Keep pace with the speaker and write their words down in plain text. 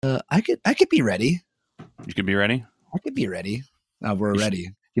I could be ready. You could be ready? I could be ready. We're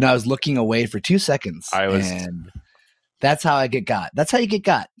ready. I was looking away for 2 seconds. And that's how I get got. That's how you get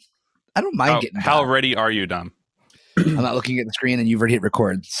got. I don't mind getting got. How ready are you, Dom? I'm not looking at the screen and you've already hit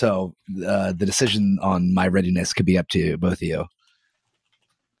record. So the decision on my readiness could be up to both of you.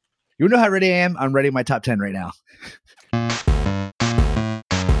 You know how ready I am? I'm ready my top 10 right now.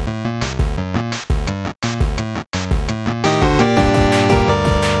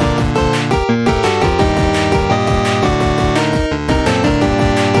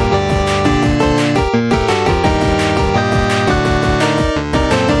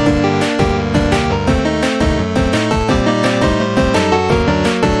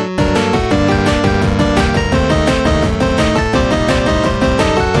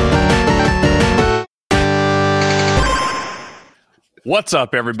 What's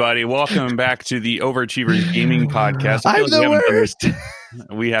up, everybody? Welcome back to the Overachievers Gaming Podcast. I'm the worst.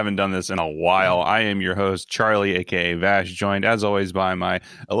 We haven't done this in a while. I am your host, Charlie, a.k.a. Vash, joined, as always, by my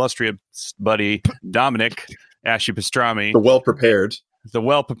illustrious buddy, Dominic Ashy Pastrami. The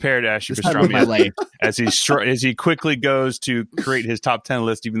well-prepared Ashy Pastrami, as he quickly goes to create his top 10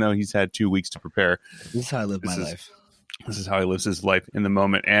 list, even though he's had 2 weeks to prepare. This is how I live my life. This is how he lives his life in the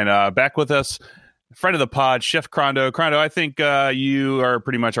moment. And back with us, friend of the pod, Chef Crondo. Crondo, I think you are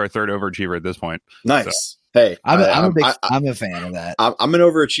pretty much our third overachiever at this point. Nice. So. Hey, I'm a fan of that. I'm an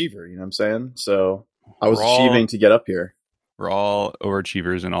overachiever. You know what I'm saying? So I was achieving to get up here. We're all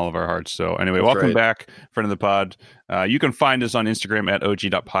overachievers in all of our hearts. So anyway, welcome back, friend of the pod. You can find us on Instagram at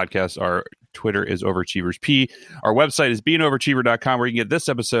og.podcast. Our Twitter is overachieversp. Our website is beingoverachiever.com, where you can get this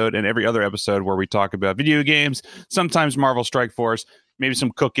episode and every other episode where we talk about video games, sometimes Marvel Strike Force, maybe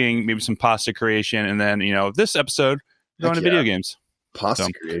some cooking, maybe some pasta creation, and then, this episode, going to video games.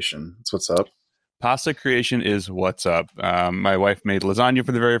 Pasta creation. That's what's up. Pasta creation is what's up. My wife made lasagna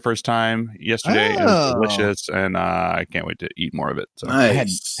for the very first time yesterday. It was delicious, and I can't wait to eat more of it. So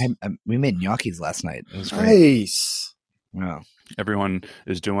nice. We made gnocchis last night. It was great. Nice. Wow. Everyone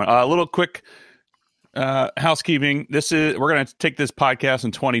is doing a little quick housekeeping. We're going to take this podcast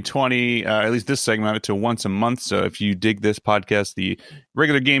in 2020, at least this segment, to once a month. So if you dig this podcast, the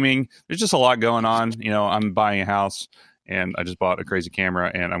regular gaming, there's just a lot going on. I'm buying a house, and I just bought a crazy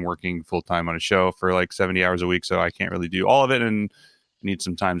camera, and I'm working full time on a show for like 70 hours a week. So I can't really do all of it, and need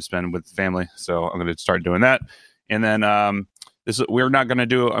some time to spend with the family. So I'm going to start doing that. And then we're not going to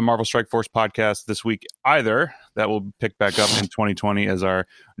do a Marvel Strike Force podcast this week either. That will pick back up in 2020 as our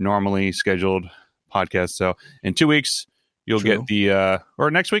normally scheduled podcast. So in 2 weeks, you'll get the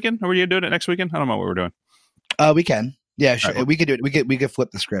or next weekend. Are we doing it next weekend? I don't know what we're doing. We can. Yeah, sure. Right. We could do it. We could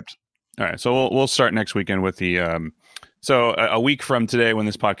flip the script. All right. So we'll start next weekend with the so a week from today, when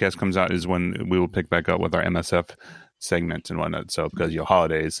this podcast comes out, is when we will pick back up with our MSF segment and whatnot. So because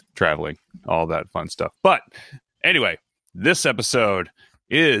holidays, traveling, all that fun stuff. But anyway, this episode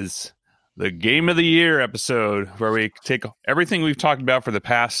is the Game of the Year episode, where we take everything we've talked about for the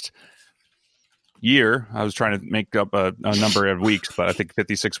past year. I was trying to make up a number of weeks, but I think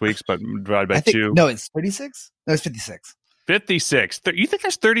 56 weeks, but divided by 2. No, it's 36? No, it's 56. 56. You think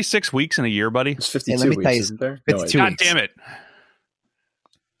there's 36 weeks in a year, buddy? It's 52 weeks, isn't there? 52 God weeks. damn it.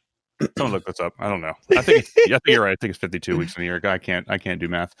 Someone look this up. I don't know. I think you're right. I think it's 52 weeks in a year. I can't do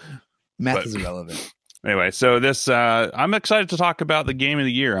math. Math is irrelevant. Anyway, so this I'm excited to talk about the Game of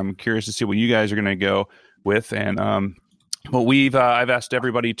the Year. I'm curious to see what you guys are going to go with, and what I've asked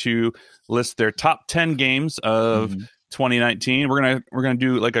everybody to list their top 10 games of 2019. We're gonna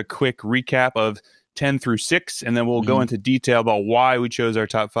do like a quick recap of 10 through 6, and then we'll go into detail about why we chose our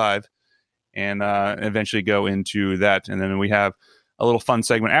top 5, and eventually go into that. And then we have a little fun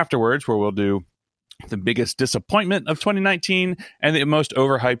segment afterwards where we'll do the biggest disappointment of 2019 and the most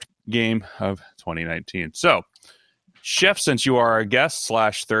overhyped game of 2019. So, Chef, since you are a guest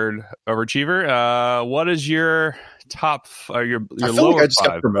 / third overachiever, what is your top or your I feel lower like I just 5?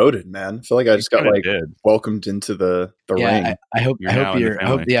 got promoted, man. I feel like I just got welcomed into the ring. I hope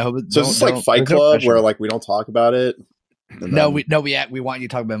so is this like Fight Club where like we don't talk about it? No, we want you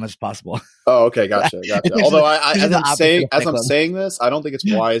to talk about as much as possible. Oh, okay, gotcha. Although as I'm saying this, I don't think it's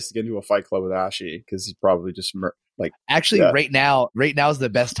wise to get into a Fight Club with Ashy, because he's probably just right now is the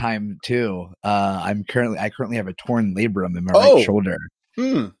best time too. I currently have a torn labrum in my right shoulder.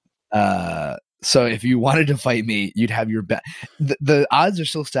 So if you wanted to fight me, you'd have your bet. The odds are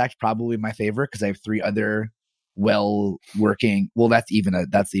still stacked probably in my favor, because I have 3 other well working. Well, that's even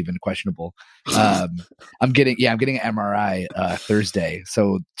questionable. I'm getting an MRI Thursday,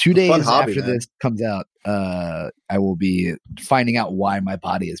 so 2 days after this comes out, I will be finding out why my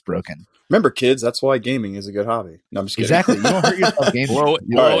body is broken. Remember, kids, that's why gaming is a good hobby. No, I'm just kidding. Exactly. You don't hurt yourself gaming.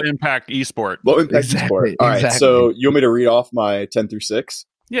 Low impact esport. Low impact esport. All right. So you want me to read off my 10 through 6?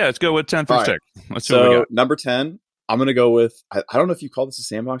 Yeah, let's go with 10 through 6. Let's see what we got. Number 10, I'm going to go with, I don't know if you call this a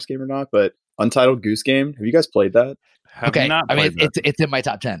sandbox game or not, but Untitled Goose Game. Have you guys played that? It's in my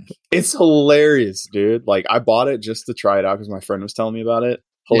top 10. It's hilarious, dude. Like, I bought it just to try it out because my friend was telling me about it.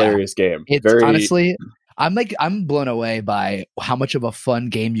 Hilarious game. It's honestly, I'm blown away by how much of a fun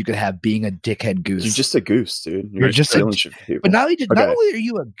game you could have being a dickhead goose. You're just a goose, dude. You're just but not only are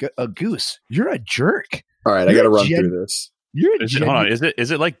you a goose, you're a jerk. All right, I got to run through this. Hold on.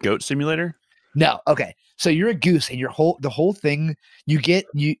 Is it like Goat Simulator? No. Okay. So you're a goose, and the whole thing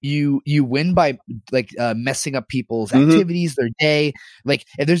you win by like messing up people's activities, their day. Like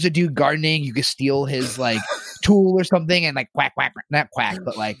if there's a dude gardening, you can steal his like tool or something, and like quack, not quack,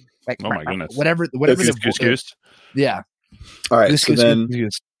 but like oh my goodness, whatever. Goose. Yeah. All right.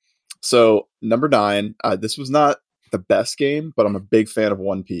 So number 9. This was not the best game, but I'm a big fan of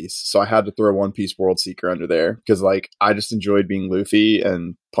One Piece, so I had to throw One Piece World Seeker under there because like I just enjoyed being Luffy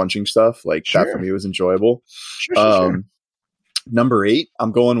and punching stuff. Like that for me was enjoyable. Sure. Number 8,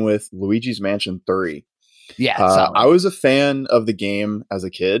 I'm going with Luigi's Mansion 3. Yeah, I was a fan of the game as a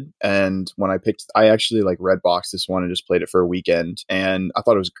kid, and when I actually like Redboxed this one and just played it for a weekend, and I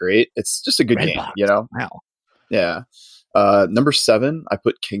thought it was great. It's just a good game, you know. Wow. Yeah. Number 7, I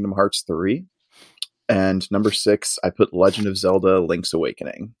put Kingdom Hearts 3. And number 6, I put Legend of Zelda: Link's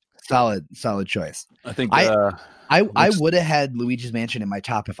Awakening. Solid choice. I think I would have had Luigi's Mansion in my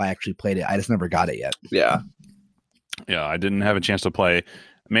top if I actually played it. I just never got it yet. Yeah. I didn't have a chance to play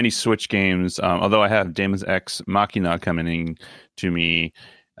many Switch games, although I have Deus Ex Machina coming in to me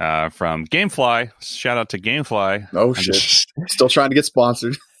from GameFly. Shout out to GameFly. Oh shit! Still trying to get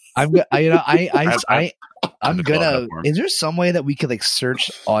sponsored. I'm gonna. Is there some way that we could like search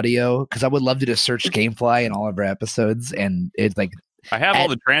audio? Because I would love to just search GameFly in all of our episodes, and it's like I have all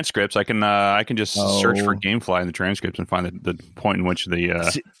the transcripts. I can just search for GameFly in the transcripts and find the point in which the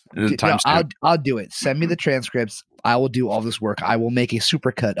timestamp. I'll do it. Send me the transcripts. I will do all this work. I will make a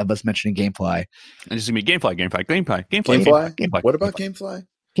supercut of us mentioning GameFly. And just gonna be GameFly. What about GameFly?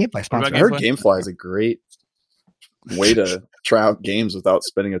 GameFly sponsor. I heard GameFly is a great way to try out games without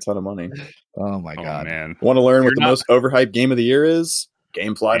spending a ton of money. Oh my god, man! Want to learn what the most overhyped game of the year is?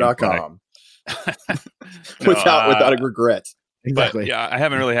 Gamefly.com. Without a regret. Exactly. But, yeah, I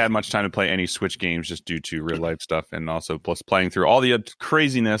haven't really had much time to play any Switch games just due to real life stuff, and also plus playing through all the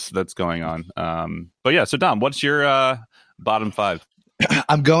craziness that's going on. But yeah, so Dom, what's your bottom 5?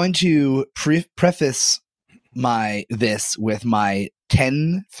 I'm going to preface this with my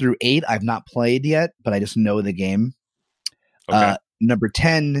 10 through 8. I've not played yet, but I just know the game. Okay. Number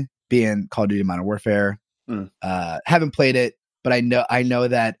 10 being Call of Duty Modern Warfare. Haven't played it, but I know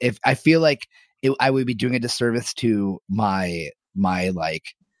that if I feel like I would be doing a disservice to my like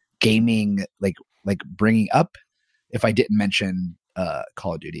gaming like bringing up if I didn't mention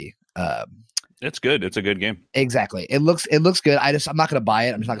Call of Duty. It's good. It's a good game. Exactly. It looks good. I'm not going to buy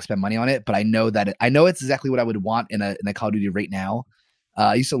it. I'm just not going to spend money on it. But I know that I know it's exactly what I would want in a Call of Duty right now.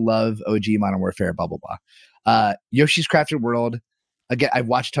 I used to love OG Modern Warfare. Blah blah blah. Yoshi's Crafted World. Again, I've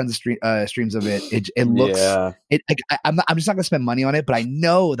watched tons of streams of it. It looks. Yeah. I'm just not going to spend money on it. But I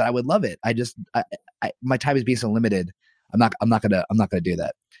know that I would love it. My time is being so limited. I'm not gonna do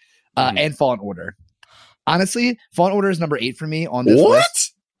that. And Fallen Order. Honestly, Fallen Order is number 8 for me on this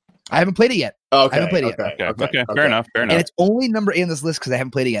list. I haven't played it yet. Okay, I haven't played it yet. Okay. Fair enough. And it's only number 8 on this list because I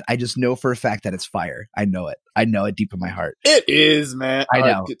haven't played it yet. I just know for a fact that it's fire. I know it. I know it deep in my heart. It is, man. I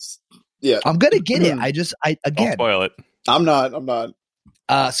know. Yeah. I'm gonna get it. Don't spoil it. I'm not.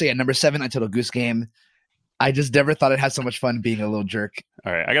 So yeah, number 7, Untitled Goose Game. I just never thought I'd have so much fun being a little jerk.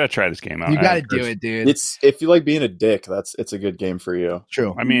 All right, I gotta try this game out. You gotta do it, dude. It's if you like being a dick, it's a good game for you.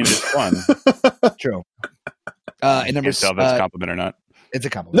 True. I mean, it's fun. True. And number 6, that's a compliment or not. It's a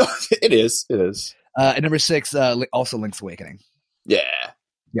compliment. No, it is. It is. And number 6, also Link's Awakening. Yeah.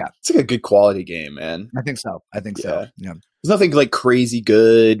 It's like a good quality game, man. I think so. Yeah. There's nothing like crazy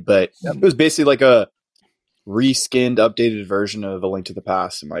good, but it was basically like a reskinned, updated version of A Link to the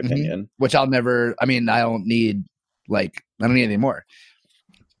Past, in my opinion. Which I don't need any more.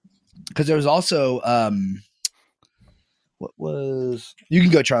 Because there was also what was you can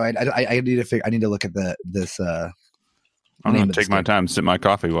go, Charlie. I need to look at this. I'm going to take my time, sip my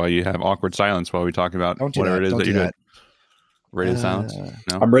coffee while you have awkward silence while we talk about whatever it is that you're doing. Radio Silence?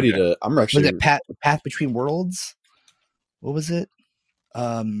 No? I'm ready to. I'm actually. Was it Path Between Worlds? What was it?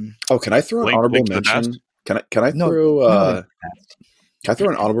 Can I throw an honorable mention? Can I throw? Can I throw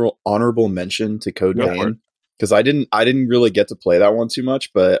an honorable mention to Code Vein? Because I didn't really get to play that one too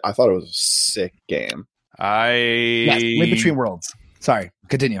much, but I thought it was a sick game. Link Between Worlds. Sorry,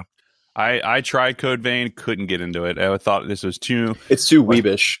 continue. I tried Code Vein, couldn't get into it. I thought this was too. It's too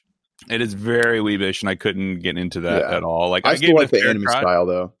weebish. It is very weebish, and I couldn't get into that at all. Like I still like the enemy style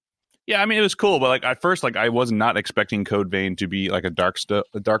though. Yeah, I mean it was cool, but like at first, like I was not expecting Code Vein to be like a Dark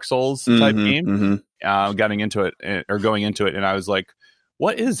Souls type game. Going into it, and I was like,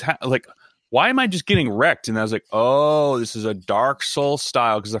 "What is like? Why am I just getting wrecked?" And I was like, "Oh, this is a Dark Souls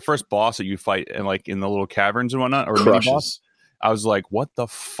style." Because the first boss that you fight and like in the little caverns and whatnot, or mini boss, I was like, "What the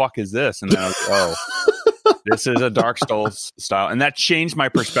fuck is this?" And then I was like, "Oh, this is a Dark Souls style," and that changed my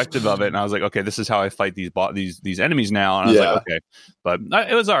perspective of it. And I was like, "Okay, this is how I fight these enemies now." And I was like, "Okay," but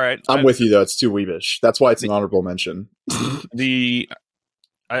it was all right. I'm with you though; it's too weebish. That's why it's an honorable mention.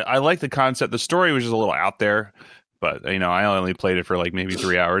 I like the concept. The story was just a little out there, but I only played it for like maybe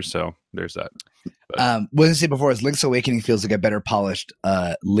 3 hours, so there's that. What I said before is Link's Awakening feels like a better polished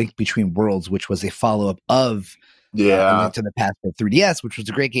Link Between Worlds, which was a follow up of Link to the Past for 3DS, which was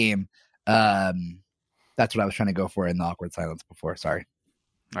a great game. That's what I was trying to go for in the awkward silence before. Sorry.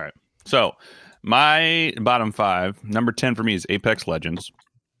 All right. So my bottom 5, number 10 for me is Apex Legends.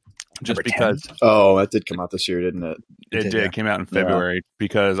 Just number because 10? Oh, that did come out this year, didn't it? It did. It came out in February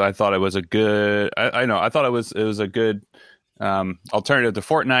because I thought it was a good. I thought it was a good alternative to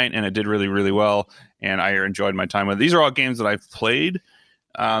Fortnite, and it did really, really well. And I enjoyed my time with it. These are all games that I've played,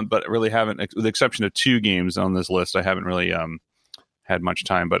 but really haven't, with the exception of 2 games on this list, I haven't really had much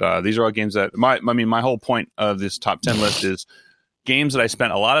time. But these are all games that my whole point of this top 10 list is games that I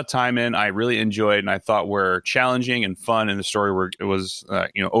spent a lot of time in, I really enjoyed, and I thought were challenging and fun, and the story was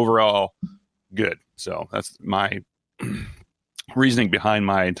overall good. So that's my reasoning behind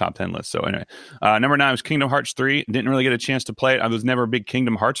my top 10 list. So anyway, number 9 was Kingdom Hearts 3. Didn't really get a chance to play it. I was never a big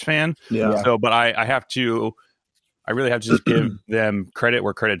Kingdom Hearts fan. Yeah. So, but I really have to just give them credit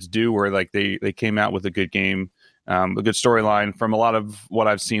where credit's due, where like they came out with a good game. A good storyline. From a lot of what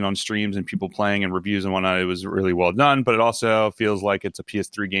I've seen on streams and people playing and reviews and whatnot, it was really well done, but it also feels like it's a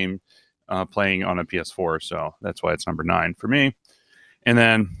PS3 game playing on a PS4, so that's why it's number 9 for me. And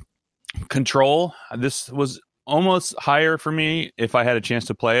then Control, this was almost higher for me if I had a chance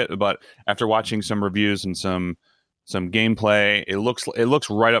to play it, but after watching some reviews and some gameplay, it looks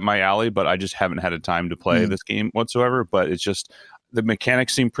right up my alley, but I just haven't had a time to play this game whatsoever. But it's just, the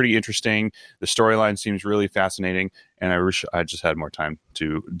mechanics seem pretty interesting. The storyline seems really fascinating, and I wish I just had more time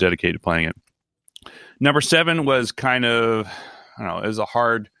to dedicate to playing it. Number 7 was kind of, I don't know, it was a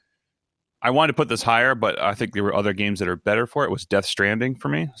hard. I wanted to put this higher, but I think there were other games that are better for it. It was Death Stranding for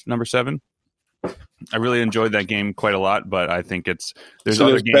me, number 7. I really enjoyed that game quite a lot, but I think there's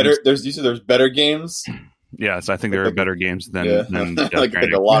other games. Better. There's better games. Yes, I think there are better games than Death like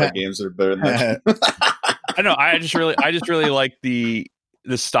a lot of games that are better than that. I know. I just really like the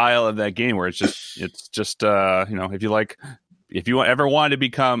style of that game, where it's just if you ever want to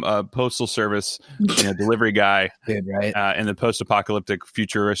become a postal service delivery guy in the post-apocalyptic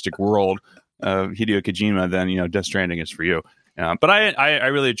futuristic world of Hideo Kojima, then Death Stranding is for you. But I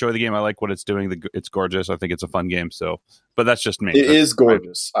really enjoy the game. I like what it's doing. It's gorgeous. I think it's a fun game. So, but that's just me. It is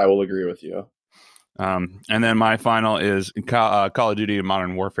gorgeous. I will agree with you. And then my final is Call of Duty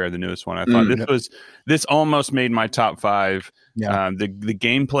Modern Warfare, the newest one. I thought this almost made my top 5. Yeah. The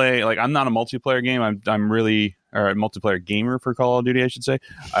gameplay, like, I'm not a multiplayer game. I'm really, or a multiplayer gamer for Call of Duty, I should say.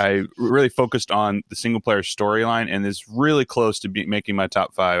 I really focused on the single player storyline, and is really close to making my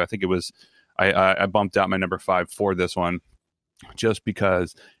top 5. I think it was, I bumped out my number 5 for this one, just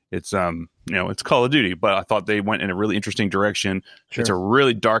because it's it's Call of Duty, but I thought they went in a really interesting direction. Sure. It's a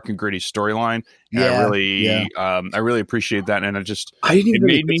really dark and gritty storyline. And I really appreciate that. And I didn't even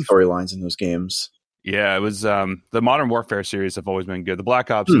made me storylines in those games. Yeah, it was the Modern Warfare series have always been good. The Black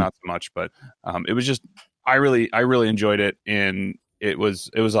Ops not so much, but it was just I really enjoyed it, and it was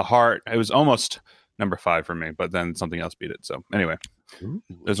almost number 5 for me, but then something else beat it. So anyway,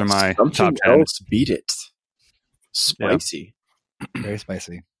 those are my top 10. Else beat it. Spicy. Yeah. Very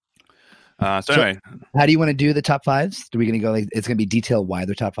spicy. So anyway, how do you want to do the top 5s? Are we going to go it's going to be detail why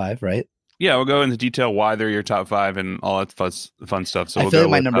they're top 5, right? Yeah, we'll go into detail why they're your top 5 and all that fun stuff. So I feel like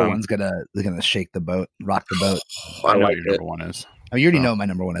my number 1's gonna shake the boat, rock the boat. I know what your number 1 is. Oh, you already know what my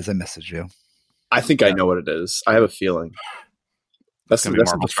number 1 is. I messaged you. I think I know what it is. I have a feeling. That's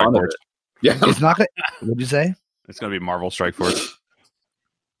the fun of it. Yeah, it's not gonna. What'd you say? It's gonna be Marvel Strike Force.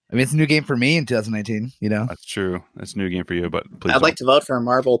 I mean, it's a new game for me in 2019. You know, that's true. That's a new game for you, but please. I'd like to vote for a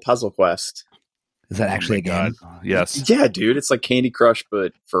Marvel Puzzle Quest. Is that actually a game? Yes. Yeah, dude. It's like Candy Crush,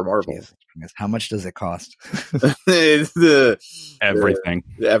 but for Marvel. Jesus. How much does it cost? Everything.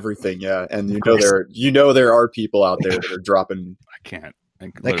 Everything, yeah. And there are people out there that are dropping. I can't.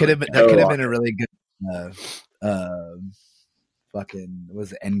 That could have been a really good fucking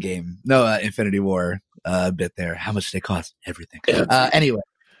was it Endgame? No, Infinity War bit there. How much did it cost? Everything. Anyway.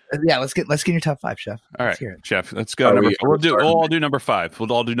 Yeah, let's get in your top 5, Chef. All right, Chef. Let's go. We'll all do number 5.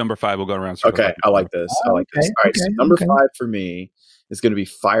 We'll all do number 5. We'll go around. Okay, I like this. All right, so number 5 for me is going to be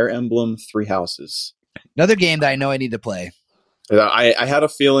Fire Emblem 3 Houses. Another game that I know I need to play. I had a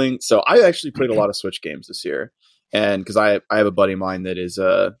feeling. So I actually played a lot of Switch games this year, and because I have a buddy of mine that is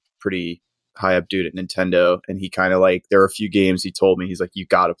a pretty high up dude at Nintendo, and he kind of like there are a few games he told me he's like, you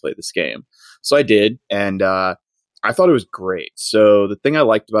got to play this game. So I did, and I thought it was great. So the thing I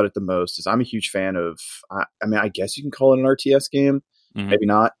liked about it the most is I'm a huge fan of, I mean, I guess you can call it an RTS game, maybe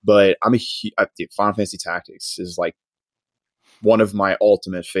not, but Final Fantasy Tactics is like one of my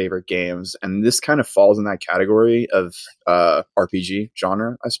ultimate favorite games. And this kind of falls in that category of RPG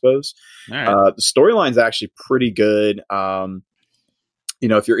genre, I suppose. Right. The storyline's actually pretty good.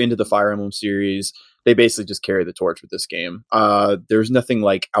 If you're into the Fire Emblem series, they basically just carry the torch with this game. There's nothing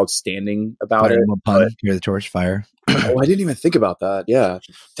like outstanding about Fire it. Pun, carry the torch, fire. Oh, I didn't even think about that. Yeah.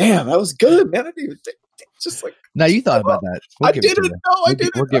 Damn, that was good, man. I didn't even think. Just like no, you thought about that. I didn't know. I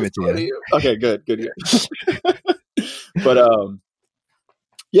didn't. We'll give it to you. Okay, good. Yeah. But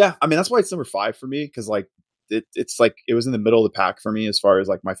yeah. I mean, that's why it's number 5 for me because like it's like it was in the middle of the pack for me as far as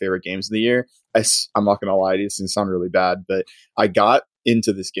like my favorite games of the year. I'm not gonna lie to you, this sounds really bad, but I got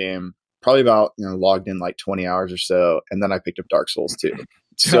into this game probably about logged in like 20 hours or so, and then I picked up Dark Souls 2.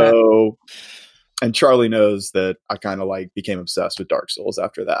 So, and Charlie knows that I kind of like became obsessed with Dark Souls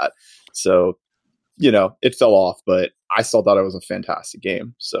after that. So, it fell off, but I still thought it was a fantastic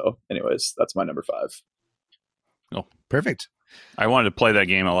game. So, anyways, that's my number 5. Oh, perfect. I wanted to play that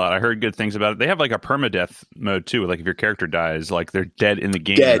game a lot. I heard good things about it. They have like a permadeath mode too. Like if your character dies, like they're dead in the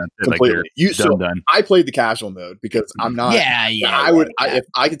game. Dead completely. Like done. I played the casual mode because I'm not. Yeah. If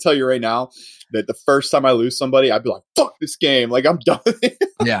I could tell you right now that the first time I lose somebody, I'd be like, "Fuck this game!" Like I'm done with it.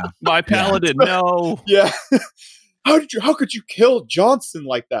 Yeah. My paladin. No. Yeah. How could you kill Johnson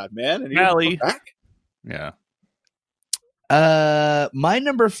like that, man? And he Mally. Back? Yeah. My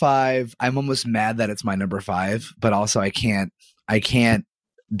number 5, I'm almost mad that it's my number 5, but also I can't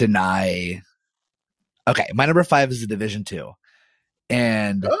deny. Okay, my number 5 is The Division 2.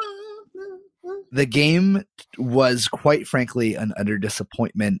 And the game was quite frankly an utter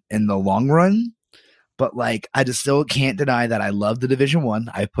disappointment in the long run, but like I just still can't deny that I love The Division 1.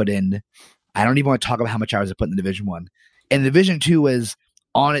 I don't even want to talk about how much hours I put in The Division 1. And The Division 2 was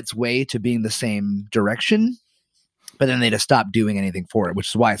on its way to being the same direction. But then they just stopped doing anything for it, which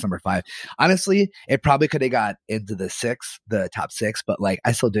is why it's number 5. Honestly, it probably could have got into the top 6, but like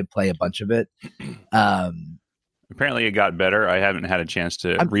I still did play a bunch of it. Apparently it got better. I haven't had a chance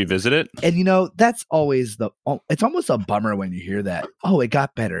to revisit it. And that's always it's almost a bummer when you hear that. Oh, it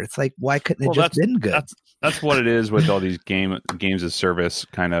got better. It's like, why couldn't it just been good? That's what it is with all these games of service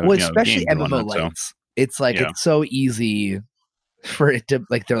kind of. Well, especially MMO lights. It's like it's so easy for it to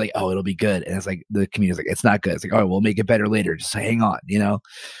like they're like, oh, it'll be good, and it's like the community's like, it's not good. It's like, oh, we'll make it better later. Just hang on,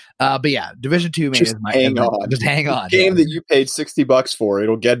 But yeah, Division 2, man, just hang on. Game that you paid $60 for,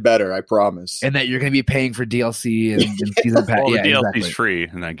 it'll get better, I promise. And that you're going to be paying for DLC and season pass. Well, the DLC's free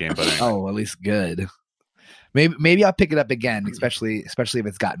in that game, but anyway. Oh, at least good. Maybe I'll pick it up again, especially if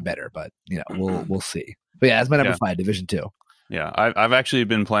it's gotten better. But we'll see. But yeah, that's my number 5, Division 2. Yeah, I've actually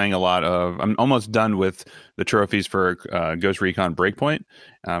been playing a lot of. I'm almost done with the trophies for Ghost Recon Breakpoint,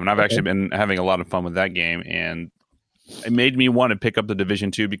 and I've actually been having a lot of fun with that game. And it made me want to pick up the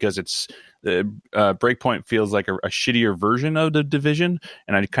Division 2 because it's Breakpoint feels like a shittier version of the Division,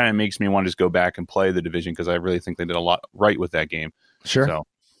 and it kind of makes me want to just go back and play the Division because I really think they did a lot right with that game. Sure, so,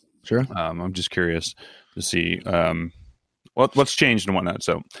 sure. I'm just curious to see what's changed and whatnot.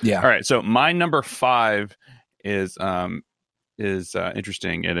 So yeah, all right. So my number 5 is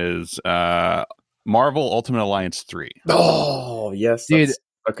interesting. It is Marvel Ultimate Alliance 3. Oh, yes. Dude.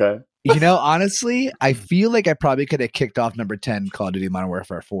 Okay. Honestly, I feel like I probably could have kicked off number 10 Call of Duty Modern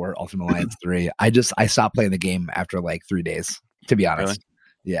Warfare 4 Ultimate Alliance 3. I stopped playing the game after like 3 days, to be honest.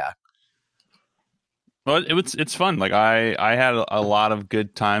 Really? Yeah. Well, it's fun. Like I had a lot of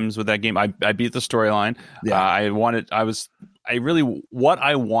good times with that game. I beat the storyline. Yeah. What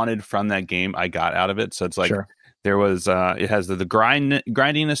I wanted from that game, I got out of it. So it's like, sure. There was it has the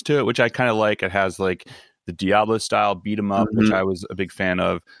grindiness to it, which I kind of like. It has like the Diablo style beat 'em up, which I was a big fan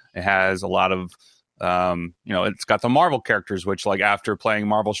of. It has a lot of it's got the Marvel characters, which like after playing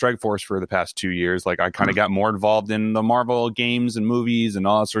Marvel Strike Force for the past 2 years, like I kind of got more involved in the Marvel games and movies and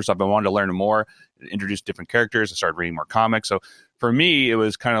all that sort of stuff. I wanted to learn more, introduce different characters. I started reading more comics. So for me, it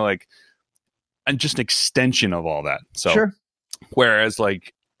was kind of like just an extension of all that. So sure. Whereas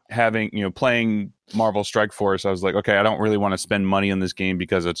like playing Marvel Strike Force, I was like, okay, I don't really want to spend money on this game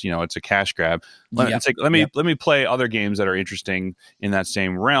because it's it's a cash grab. Let me play other games that are interesting in that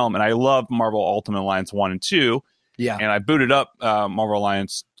same realm. And I love Marvel Ultimate Alliance 1 and 2. Yeah. And I booted up Marvel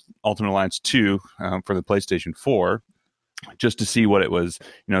Ultimate Alliance 2 for the PlayStation 4 just to see what it was.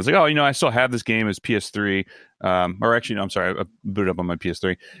 I was like, I still have this game as PS3. Or actually, no, I'm sorry, I booted up on my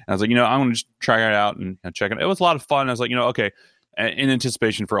PS3. And I was like, I'm going to just try it out and check it. It was a lot of fun. I was like, okay. In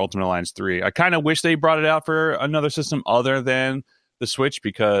anticipation for Ultimate Alliance 3. I kind of wish they brought it out for another system other than the Switch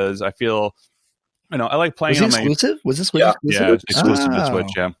because I feel, I like playing on exclusive? Was this Switch exclusive? Yeah, it's exclusive to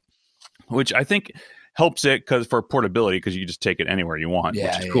Switch, yeah. Which I think helps it for portability because you can just take it anywhere you want, which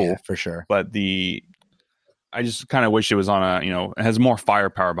is cool. Yeah, for sure. But I just kind of wish it was on it has more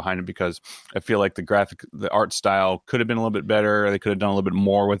firepower behind it because I feel like the art style could have been a little bit better. They could have done a little bit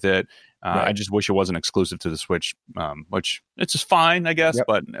more with it. Right. I just wish it wasn't exclusive to the Switch, which it's just fine, I guess,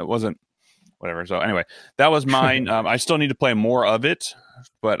 but it wasn't whatever. So anyway, that was mine. I still need to play more of it,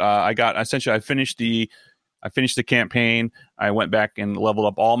 but I finished the campaign. I went back and leveled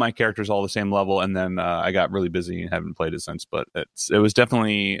up all my characters all the same level. And then I got really busy and haven't played it since, but it was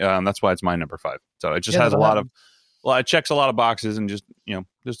definitely, that's why it's my number 5. So it just has it checks a lot of boxes and just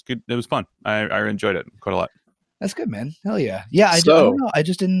good. It was fun. I enjoyed it quite a lot. That's good, man. Hell yeah. Yeah. I don't know. I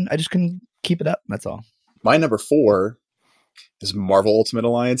just couldn't keep it up. That's all. My number 4 is Marvel Ultimate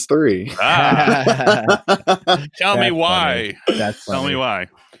Alliance 3. Tell me why. Tell me why.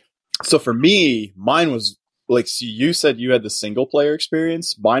 So for me, mine was like, so you said you had the single player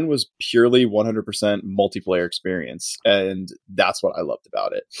experience. Mine was purely 100% multiplayer experience. And that's what I loved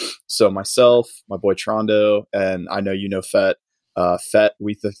about it. So myself, my boy Trondo, and I know Fett,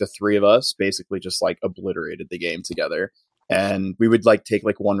 the 3 of us basically just like obliterated the game together, and we would like take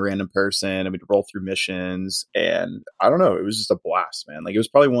like one random person and we'd roll through missions, and I don't know, it was just a blast, man. Like it was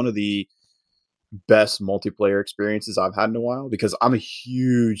probably one of the best multiplayer experiences I've had in a while because I'm a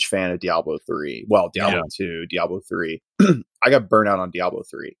huge fan of Diablo 3. Well, Diablo 2, Diablo 3. I got burnt out on Diablo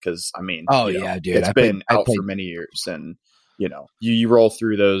 3 because dude, it's been out for many years, and you roll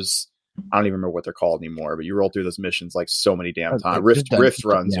through those. I don't even remember what they're called anymore, but you roll through those missions like so many damn times. Rift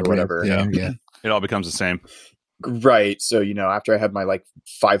runs or whatever. Yeah. It all becomes the same. Right. So, after I had my like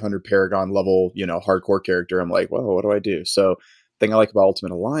 500 Paragon level, hardcore character, I'm like, well, what do I do? So the thing I like about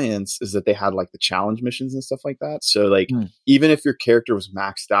Ultimate Alliance is that they had like the challenge missions and stuff like that. So like, even if your character was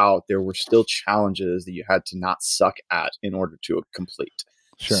maxed out, there were still challenges that you had to not suck at in order to complete.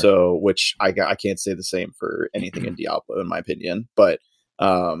 Sure. So, which I can't say the same for anything in Diablo, in my opinion, but,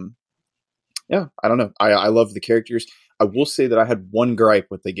 yeah, I don't know. I love the characters. I will say that I had one gripe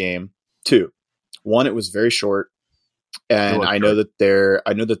with the game. 2. 1, it was very short, and I know that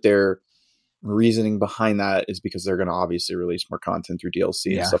their reasoning behind that is because they're going to obviously release more content through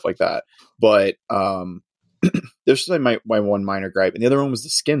DLC and stuff like that. But there's my one minor gripe, and the other one was the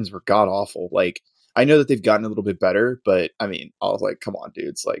skins were god awful. Like I know that they've gotten a little bit better, but I mean, I was like, come on,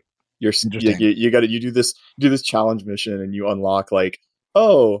 dudes, like you do this challenge mission and you unlock like,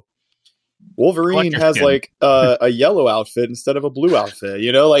 oh, Wolverine has like a yellow outfit instead of a blue outfit,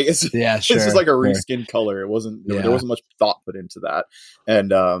 like it's it's just like a reskin color. It wasn't there wasn't much thought put into that, and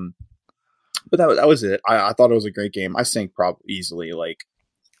but that was it. I thought it was a great game. I sank probably easily like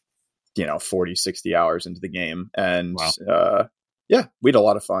 40-60 hours into the game, and we had a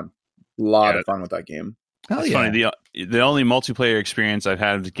lot of fun. With that game. It's funny. The only multiplayer experience I've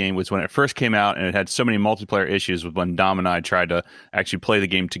had of the game was when it first came out, and it had so many multiplayer issues with when Dom and I tried to actually play the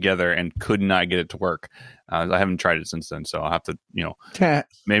game together and could not get it to work. I haven't tried it since then, so I'll have to,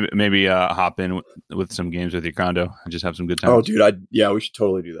 maybe hop in with some games with you, Kondo, and just have some good time. Oh, dude, we should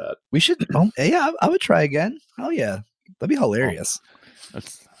totally do that. We should. I would try again. Oh yeah, that'd be hilarious.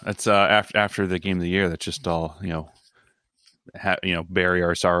 That's after the game of the year. That's just all bury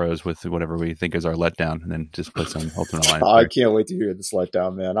our sorrows with whatever we think is our letdown, and then just put some Ultimate Alliance. I can't wait to hear this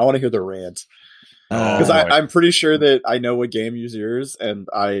letdown, man. I want to hear the rant because I'm pretty sure that I know what game is yours, and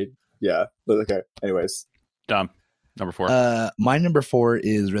but okay. Anyways, Dom, number 4. My number 4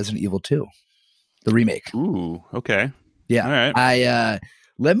 is Resident Evil 2, the remake. Ooh, okay, yeah. All right.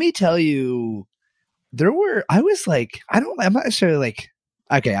 Let me tell you, I'm not necessarily like.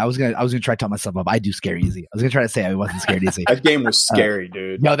 Okay, I was gonna try to talk myself up. I do scare easy. I was gonna try to say I wasn't scared easy. That game was scary,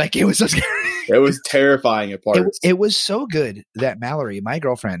 dude. No, that game was so scary. It was terrifying at parts. It was so good that Mallory, my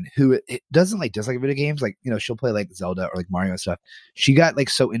girlfriend, who doesn't like dislike video games, like, you know, she'll play like Zelda or like Mario and stuff. She got like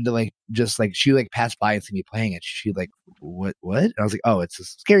so into like just like she like passed by and see me playing it. She like what? And I was like, oh, it's a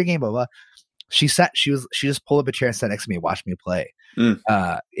scary game, blah blah. She just pulled up a chair and sat next to me and watched me play.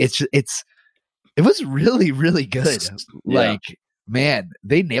 It was really, really good. Yeah. Like, man,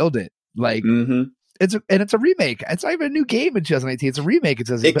 they nailed it. Like, it's a remake. It's not even a new game in 2019. It's a remake.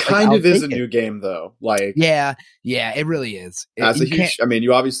 It kind of is a new game, though. Like, yeah, it really is. As a huge, I mean,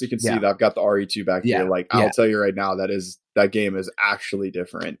 you obviously can see that I've got the RE2 back here. Like, I'll tell you right now, that game is actually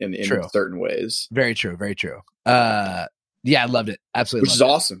different in certain ways. Very true. Very true. Yeah, I loved it. Absolutely, which is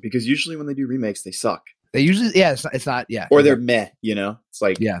awesome because usually when they do remakes, they suck. They usually, it's not, or they're meh. You know, it's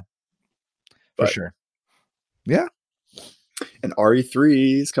like, for sure. Yeah. And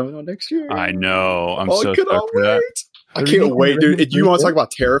RE3 is coming out next year. I know. I'm so stoked for that. I can't wait, dude. If you want to talk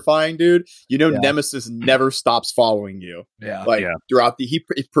about terrifying, dude, you know, Nemesis never stops following you. Yeah. Like throughout he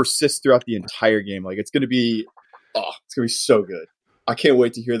persists throughout the entire game. Like it's going to be so good. I can't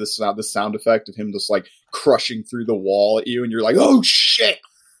wait to hear the sound effect of him just like crushing through the wall at you. And you're like, oh shit.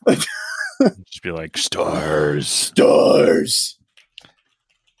 Just be like stars.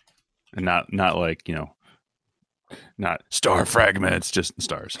 And not like, you know, not star fragments, just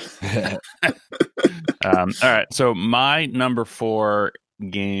stars. All right. So my number 4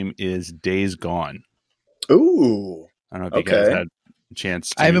 game is Days Gone. Ooh. I don't know if you guys had a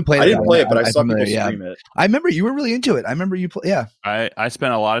chance. I haven't played it. I didn't play it, but I saw people stream it. I remember you were really into it. I remember you play. Yeah. I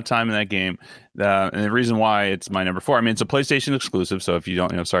spent a lot of time in that game. And the reason why it's my number 4, I mean, it's a PlayStation exclusive. So if you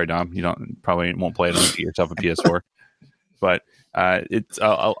don't, sorry, Dom, you probably won't play it unless you get yourself a PS4. But I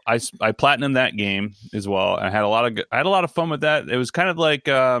platinumed that game as well. I had a lot of fun with that. It was kind of like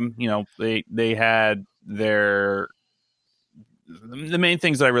they had the main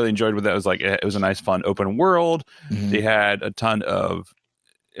things that I really enjoyed with that was like it was a nice fun open world. They had a ton of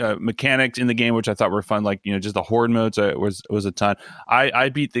mechanics in the game which I thought were fun, like, you know, just the horde modes was a ton. I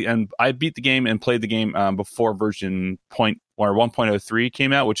beat the game and played the game before version 1.03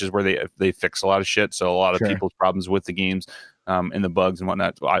 came out, which is where they fix a lot of shit. So a lot of people's problems with the games and the bugs and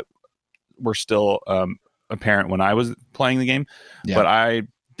whatnot were still apparent when I was playing the game. But I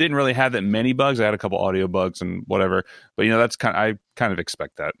didn't really have that many bugs. I had a couple audio bugs and whatever, but you know, I kind of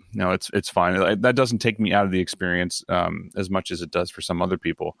expect that. You know, it's fine. That doesn't take me out of the experience as much as it does for some other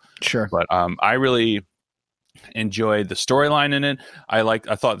people. Sure. But I really enjoyed the storyline in it. I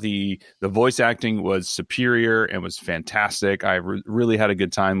thought the voice acting was superior and was fantastic. I really had a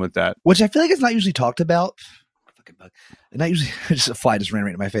good time with that, which I feel like it's not usually talked about. Bug. Not usually, just a fly just ran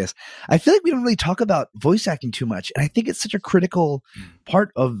right in my face. I feel like we don't really talk about voice acting too much, and I think it's such a critical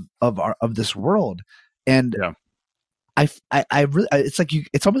part of this world. And I really, it's like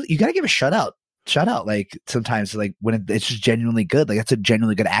it's almost, you got to give a shout out. Like sometimes, like when it's just genuinely good. Like that's a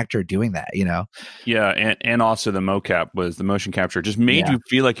genuinely good actor doing that, you know. Yeah, and also the motion capture just made you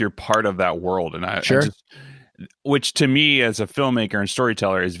feel like you're part of that world, and I just, which to me as a filmmaker and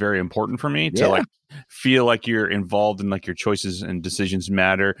storyteller is very important for me to like feel like you're involved in, like your choices and decisions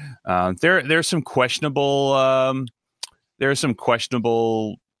matter. There's some questionable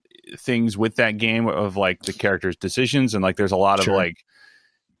things with that game of like the character's decisions, and like there's a lot of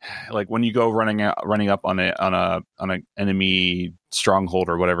like when you go running up on an enemy stronghold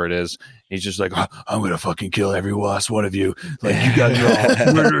or whatever it is, he's just like, oh, I'm gonna fucking kill every last one of you. Like you guys are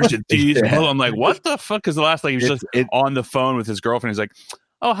all murderers and thieves. I'm like, what the fuck? Because the last he was just on the phone with his girlfriend. He's like,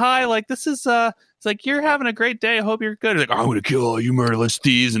 oh hi, like this is it's like you're having a great day. I hope you're good. He's like, oh, I'm gonna kill all you murderless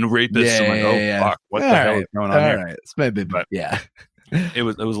thieves and rapists. I'm like, fuck, what the hell is going on here? Right. It's maybe, but it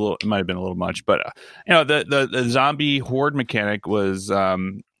was a little. It might have been a little much, but you know, the zombie horde mechanic was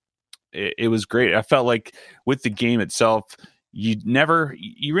it was great. I felt like with the game itself, you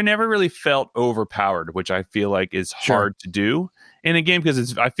were never really felt overpowered, which I feel like is hard to do in a game,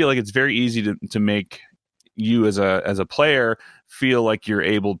 because I feel like it's very easy to make you as a player feel like you're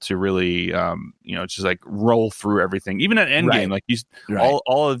able to really just like roll through everything, even at endgame. Like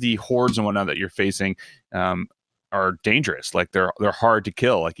all of the hordes and whatnot that you're facing are dangerous. Like they're hard to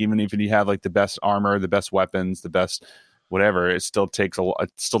kill. Like even if you have like the best armor, the best weapons, the best whatever, it still takes a lot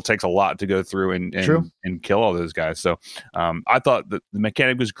to go through and kill all those guys. So I thought the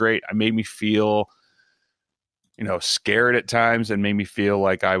mechanic was great. It made me feel, you know, scared at times, and made me feel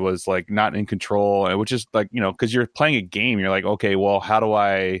like I was like not in control, which is like, you know, because you're playing a game, you're like, okay, well, how do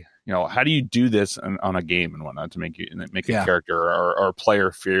you do this on a game and whatnot to make a character or a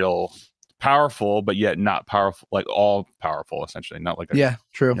player feel powerful, but yet not powerful, like all powerful, essentially. Not like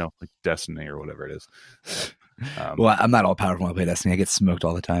true. Like Destiny or whatever it is. Well, I'm not all powerful when I play Destiny. I get smoked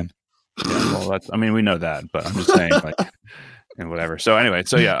all the time. Yeah, well, we know that, but I'm just saying, like, and whatever. So anyway,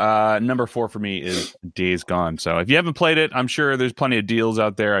 number 4 for me is Days Gone. So if you haven't played it, I'm sure there's plenty of deals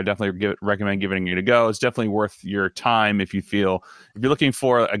out there. I definitely recommend giving it a go. It's definitely worth your time if you're looking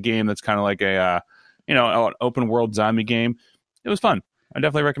for a game that's kind of like a an open world zombie game. It was fun. I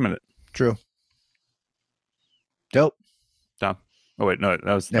definitely recommend it. True. Tom. Oh wait, no,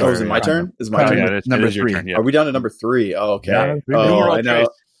 that was it my turn. Is my turn? Yeah, it is your turn. Yeah. Are we down to number 3? Oh, okay. Yeah,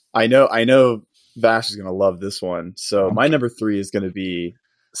 I know. Vash is gonna love this one. So my number 3 is gonna be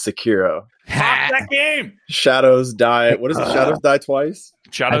Sekiro. Fuck that game. Shadows die. What is it? Shadows die twice.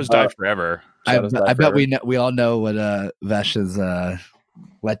 Shadows die forever. I bet we all know what Vash's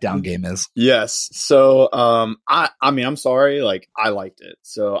letdown game is. Yes. So I mean, I'm sorry. Like, I liked it.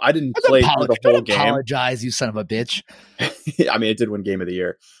 So I didn't play through the whole game. Apologize, you son of a bitch. I mean, it did win Game of the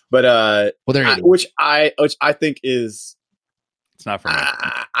Year, but well, there you go. which I think is. It's not for me.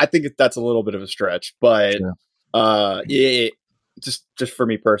 I think that's a little bit of a stretch, but just for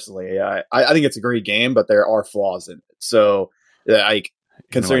me personally, I think it's a great game, but there are flaws in it. So, like,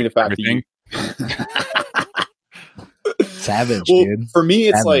 considering the fact everything. that Savage, dude. For me,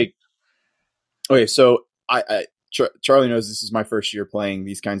 it's like, okay, so Charlie knows this is my first year playing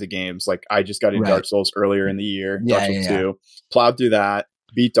these kinds of games. Like, I just got into Dark Souls earlier in the year, Dark Souls 2, plowed through that,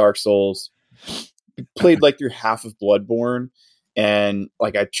 beat Dark Souls, played like through half of Bloodborne. And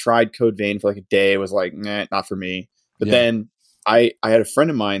like I tried Code Vein for like a day, was like, nah, not for me. But then I had a friend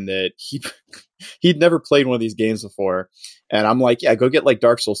of mine that he'd never played one of these games before, and I'm like, yeah, go get like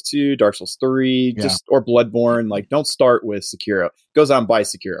Dark Souls 2, Dark Souls 3, or Bloodborne. Like, don't start with Sekiro. Goes out and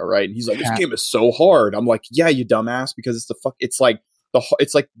buys Sekiro, right? And he's like, this game is so hard. I'm like, yeah, you dumbass, because it's like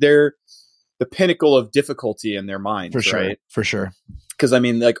they're the pinnacle of difficulty in their minds, for sure, right? For sure. Because I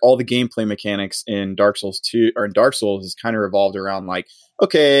mean, like, all the gameplay mechanics in Dark Souls 2 or in Dark Souls is kind of revolved around like,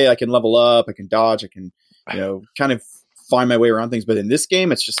 okay, I can level up, I can dodge, I can, kind of find my way around things. But in this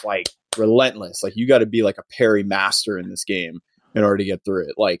game, it's just like relentless. Like, you got to be like a parry master in this game in order to get through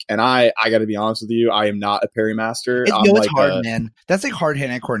it. Like, and I got to be honest with you, I am not a parry master. It's hard, man. That's like hard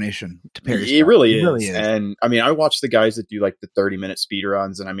hand-eye coordination to parry. It really is. And I mean, I watch the guys that do like the 30-minute speed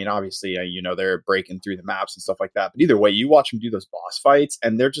runs, and I mean, obviously, they're breaking through the maps and stuff like that. But either way, you watch them do those boss fights,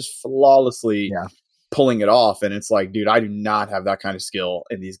 and they're just flawlessly pulling it off. And it's like, dude, I do not have that kind of skill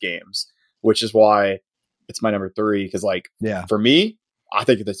in these games, which is why it's my number 3. Because for me, I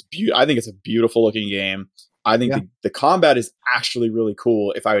think it's a beautiful looking game. I think the combat is actually really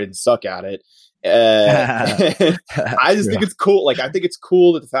cool if I didn't suck at it. I just think it's cool. Like, I think it's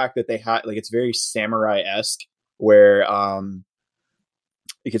cool that the fact that they had, like, it's very samurai-esque, where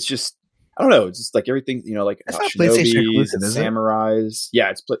like, it's just, I don't know, it's just like everything, like Shinobi, samurais.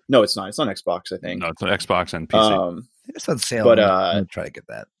 Yeah, no, it's not. It's on Xbox, I think. No, it's on Xbox and PC. It's on sale. But I'm gonna try to get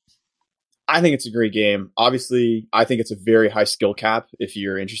that. I think it's a great game. Obviously, I think it's a very high skill cap if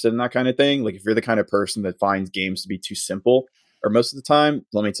you're interested in that kind of thing. Like, if you're the kind of person that finds games to be too simple, or most of the time,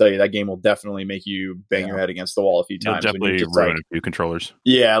 let me tell you, that game will definitely make you bang your head against the wall a few times. It'll definitely ruin a few controllers.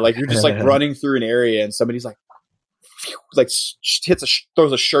 Yeah, like, you're just like running through an area and somebody's like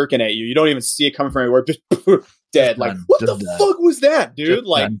throws a shuriken at you. You don't even see it coming from anywhere. Just dead. Like, what the fuck was that, dude?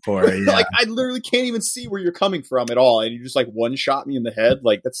 Like, like, I literally can't even see where you're coming from at all, and you just like one shot me in the head.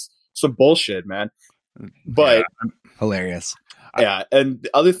 Like, that's some bullshit, man. But hilarious. Yeah, and the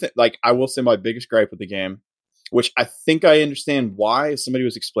other thing, like, I will say my biggest gripe with the game, which I think I understand why, somebody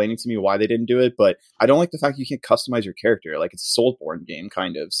was explaining to me why they didn't do it, but I don't like the fact you can't customize your character. Like, it's a Soulsborne game,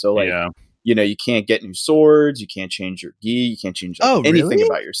 kind of. So, like, you can't get new swords, you can't change your gi, you can't change anything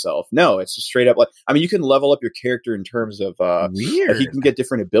about yourself. No, it's just straight up like, I mean, you can level up your character in terms of weird. Like, you can get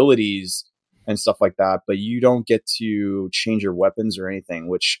different abilities and stuff like that, but you don't get to change your weapons or anything,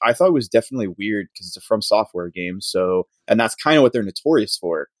 which I thought was definitely weird because it's a From Software game. So, and that's kind of what they're notorious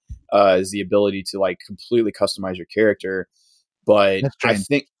for, is the ability to like completely customize your character. But I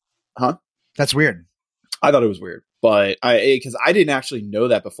think, that's weird. I thought it was weird, but because I didn't actually know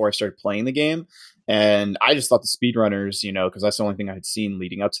that before I started playing the game. And I just thought the speedrunners, because that's the only thing I had seen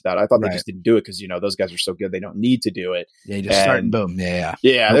leading up to that. I thought they just didn't do it because, those guys are so good. They don't need to do it. Yeah, you just start and boom. Yeah.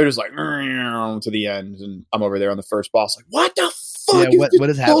 They're just like to the end. And I'm over there on the first boss. Like, what the fuck is what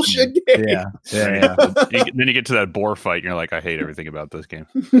is bullshit game? Yeah. Then you get to that boar fight and you're like, I hate everything about this game.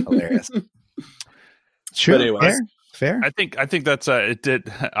 Hilarious. Sure. But anyways, fair. I think that's it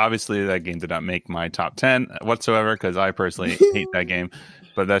did. Obviously, that game did not make my top 10 whatsoever because I personally hate that game.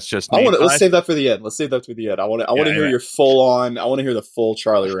 But that's just me. Let's save that for the end. I want to hear your full on. I want to hear the full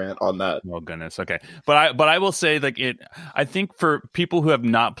Charlie rant on that. Oh goodness. Okay. But I will say like I think for people who have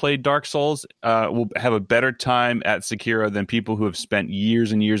not played Dark Souls, will have a better time at Sekiro than people who have spent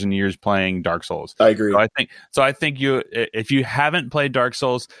years and years and years playing Dark Souls. I agree. So I think if you haven't played Dark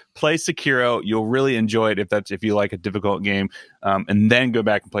Souls, play Sekiro. You'll really enjoy it if you like a difficult game, and then go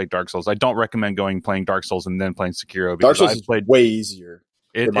back and play Dark Souls. I don't recommend playing Dark Souls and then playing Sekiro because Dark Souls is way easier.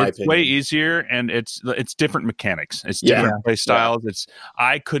 It's way easier, and it's different mechanics. It's different play styles.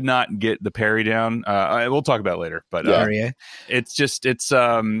 I could not get the parry down. We'll talk about it later, but it's just if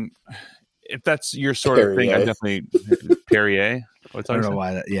that's your sort of thing, I definitely Perrier. I don't know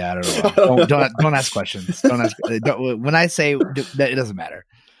why. I don't know. Don't ask questions. Don't ask. When I say that, it doesn't matter.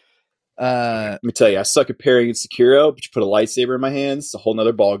 Let me tell you, I suck at parrying in Sekiro, but you put a lightsaber in my hands, it's a whole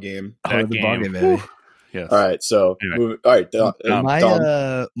nother ball game. Ball game, baby. Yes. All right. So, anyway. All right.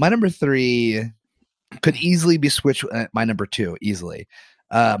 My number 3 could easily be switched. My number 2 easily.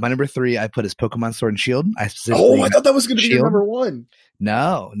 My number 3 I put as Pokemon Sword and Shield. I thought that was going to be your number 1.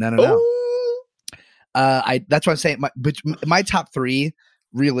 No. That's what I'm saying. My top 3,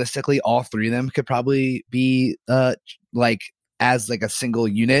 realistically, all 3 of them could probably be as a single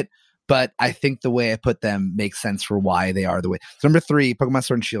unit. But I think the way I put them makes sense for why they are the way. So number 3, Pokemon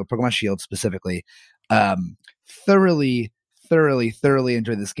Sword and Shield, Pokemon Shield specifically. Thoroughly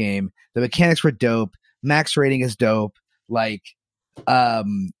enjoyed this game. The mechanics were dope. Max rating is dope. I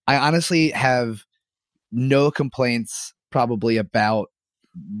honestly have no complaints probably about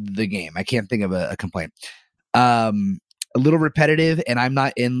the game. I can't think of a complaint. A little repetitive, and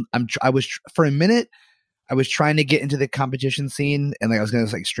for a minute, I was trying to get into the competition scene, and I was going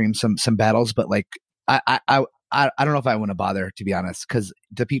to stream some battles, but I don't know if I want to bother, to be honest, because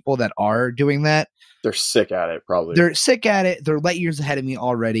the people that are doing that, they're sick at it. Probably they're sick at it. They're light years ahead of me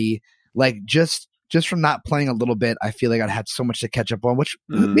already. Just from not playing a little bit, I feel like I'd had so much to catch up on. Which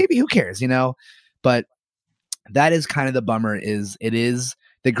maybe who cares, But that is kind of the bummer.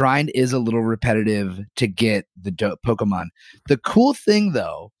 The grind is a little repetitive to get the dope Pokemon. The cool thing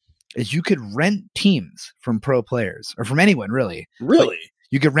though is you could rent teams from pro players or from anyone really. Really,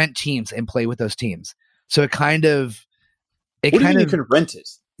 you could rent teams and play with those teams. So you can rent it.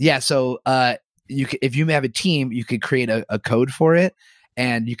 Yeah. So if you have a team, you could create a code for it,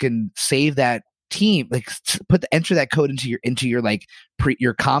 and you can save that team, enter that code into your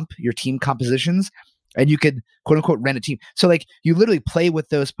team compositions, and you could quote unquote rent a team. So you literally play with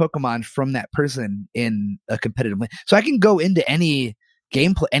those Pokemon from that person in a competitive way. So I can go into any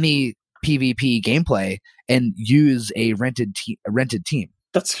gameplay, any PvP gameplay, and use a rented team.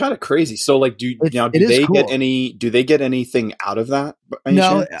 That's kind of crazy. So, do they get anything out of that?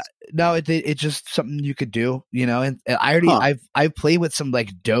 No, it's just something you could do, And I've played with some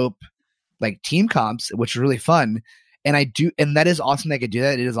dope team comps, which is really fun, and that is awesome that I could do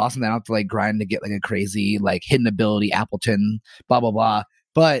that. It is awesome that I don't have to grind to get a crazy hidden ability Appleton, blah blah blah.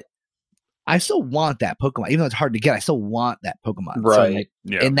 But I still want that Pokemon, even though it's hard to get. I still want that Pokemon, right?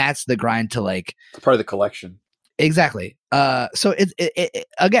 So, and that's the grind to it's part of the collection. Exactly. So it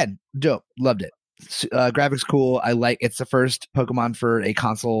again, dope. Loved it. Graphics cool. It's the first Pokemon for a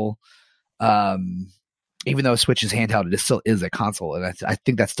console. Even though Switch is handheld, it still is a console, and I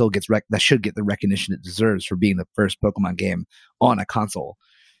think that still that should get the recognition it deserves for being the first Pokemon game on a console.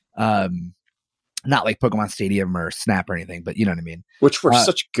 Not like Pokemon Stadium or Snap or anything, but you know what I mean. Which were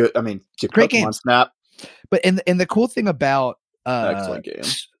such good. I mean, great Pokemon games. Snap. But and the cool thing about excellent game.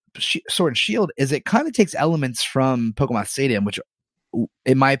 Sword and Shield is it kind of takes elements from Pokemon Stadium, which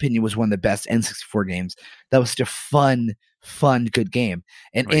in my opinion was one of the best N64 games. That was such a fun good game.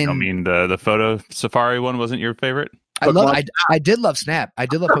 And I mean the photo Safari one wasn't your favorite? I did love Snap. I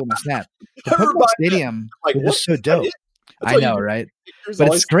did love Pokemon Snap. The Pokemon Stadium was just so dope. I know, right?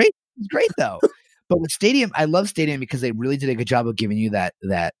 But it's great. It's great though. But with Stadium, I love Stadium because they really did a good job of giving you that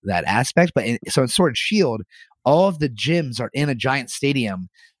aspect. But in Sword and Shield, all of the gyms are in a giant stadium,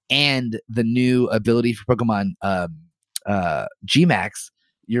 and the new ability for Pokemon Gmax,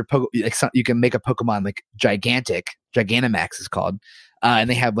 you can make a Pokemon Gigantamax is called, and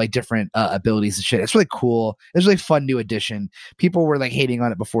they have different abilities and shit. It's really cool. It's a really fun new addition. People were hating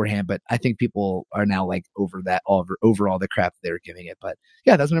on it beforehand, but I think people are now over that over all the crap they were giving it. But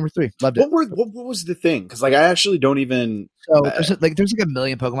yeah, that's number 3. Loved it. What was the thing? Because I actually don't even. So there's a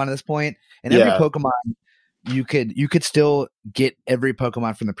million Pokemon at this point, and every Pokemon you could still get every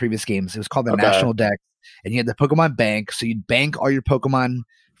Pokemon from the previous games. It was called the National Dex, and you had the Pokemon Bank. So you'd bank all your Pokemon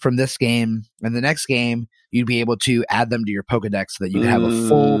from this game and the next game, you'd be able to add them to your Pokedex so that you'd have a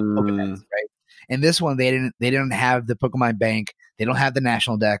full Pokedex, right? And this one, they didn't have the Pokemon Bank. They don't have the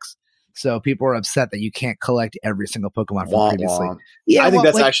National Dex. So people are upset that you can't collect every single Pokemon from previously. Yeah, I think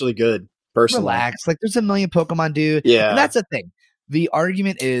that's actually good. Personally, relax. Like, there's a million Pokemon, dude. Yeah, and that's the thing. The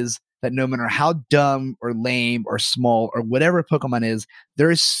argument is that no matter how dumb or lame or small or whatever Pokemon is,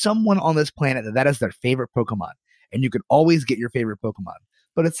 there is someone on this planet that is their favorite Pokemon, and you can always get your favorite Pokemon.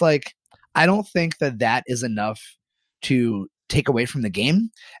 But it's like, I don't think that is enough to take away from the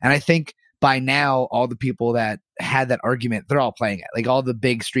game. And I think by now, all the people that had that argument, they're all playing it. Like, all the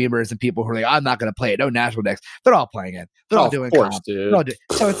big streamers and people who are like, I'm not going to play it. No National Dex. They're all playing it. They're all doing comp.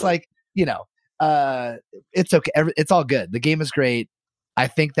 So it's like, it's okay. It's all good. The game is great. I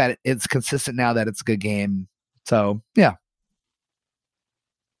think that it's consistent now that it's a good game. So, yeah.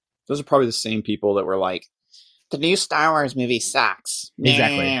 Those are probably the same people that were like, the new Star Wars movie sucks.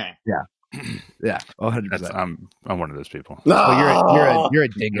 Exactly. Yeah. Yeah. 100%. I'm one of those people. No! Well, you're a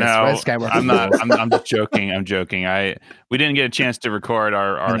dingus. No, I'm not. I'm just joking. I'm joking. We didn't get a chance to record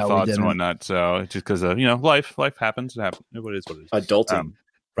our thoughts and whatnot. So just because of life happens. It happens. What is. Adulting.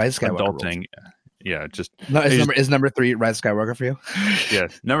 Rise of Skywalker. Adulting. Rules. Yeah, just is number 3 Rise of Skywalker for you?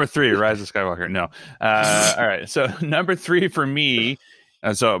 Yes, number 3 Rise of Skywalker. No, all right. So number 3 for me.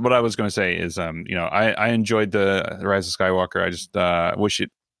 So what I was going to say is, I enjoyed the Rise of Skywalker. I just wish it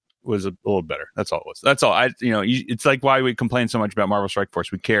was a little better. That's all it was. That's all. It's like why we complain so much about Marvel Strike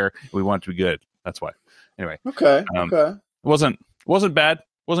Force. We care. We want it to be good. That's why. Anyway. Okay. It wasn't bad.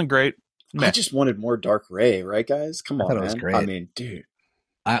 Wasn't great. I just wanted more Dark Ray, right, guys? Come on, man. It was great. I mean, dude.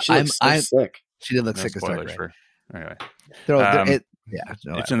 I'm sick. She did look sick as Dark Ray. Anyway.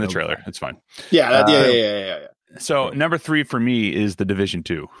 It's in the trailer. It's fine. Yeah. So number 3 for me is The Division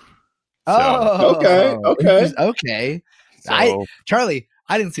 2. Okay. So, Charlie,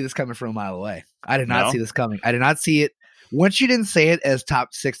 I didn't see this coming from a mile away. I did not see this coming. I did not see it. Once you didn't say it as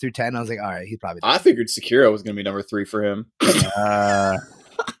top 6 through 10, I was like, all right, he's probably. I figured Sekiro was going to be number 3 for him.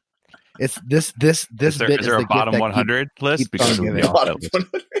 It's this. Is there a bottom 100 list? Because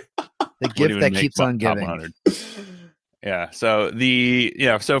the gift that keeps on giving. Yeah.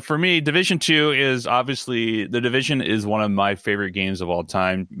 So for me, Division 2 is obviously The Division is one of my favorite games of all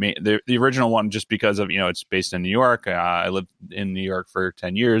time. The original one, just because of it's based in New York. I lived in New York for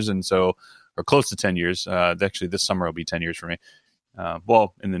 10 years, or close to 10 years. Actually, this summer will be 10 years for me.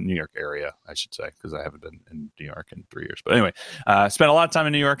 In the New York area, I should say, because I haven't been in New York in 3 years. But anyway, spent a lot of time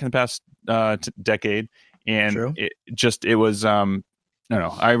in New York in the past decade, and it was.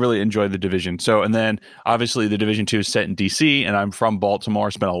 I really enjoyed The Division. So, and then obviously The Division 2 is set in DC, and I'm from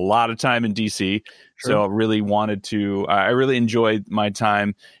Baltimore, spent a lot of time in DC. Sure. So I really enjoyed my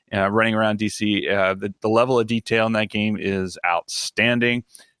time running around DC. The level of detail in that game is outstanding.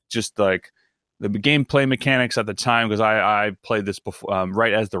 Just like the gameplay mechanics at the time, because I played this before,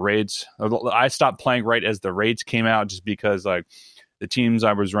 right as the raids. I stopped playing right as the raids came out, just because like the teams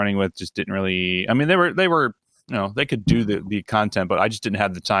I was running with just didn't really. I mean, they were. They could do the content, but I just didn't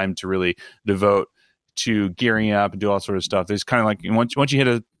have the time to really devote to gearing up and do all sort of stuff. There's kind of like once you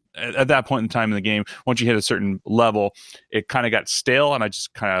hit at that point in time in the game, once you hit a certain level, it kind of got stale, and I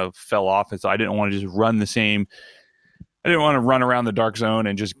just kind of fell off. And so I didn't want to just run the same. I didn't want to run around the dark zone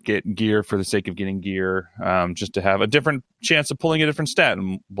and just get gear for the sake of getting gear, just to have a different chance of pulling a different stat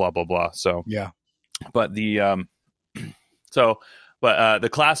and blah blah blah. So yeah, but the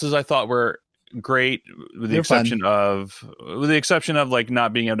classes I thought were great, with the exception of like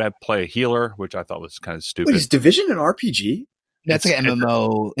not being able to play a healer, which I thought was kind of stupid. Wait, is Division an RPG? That's like an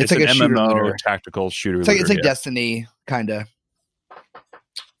MMO. It's like an MMO tactical shooter. It's like Destiny, kind of.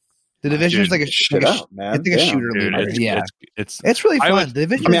 The Division is like a shooter. It's really fun.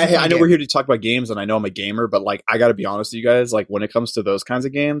 I know we're here to talk about games, and I know I'm a gamer, but like I got to be honest with you guys. Like when it comes to those kinds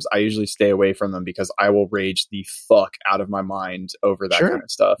of games, I usually stay away from them because I will rage the fuck out of my mind over that kind of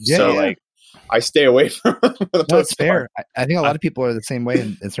stuff. Like. I stay away from it. That's fair. I think a lot of people are the same way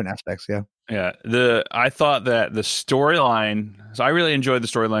in certain aspects. Yeah. I thought that the storyline. So I really enjoyed the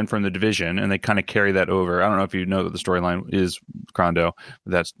storyline from The Division, and they kind of carry that over. I don't know if you know what the storyline is, Crondo.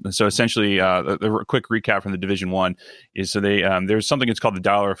 So essentially, the quick recap from The Division 1 is there's something that's called the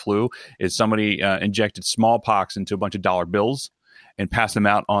dollar flu. Is somebody injected smallpox into a bunch of dollar bills and passed them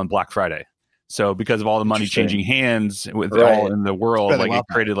out on Black Friday. So because of all the money changing hands with all in the world, like it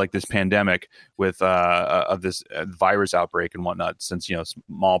created like this pandemic with of this virus outbreak and whatnot. Since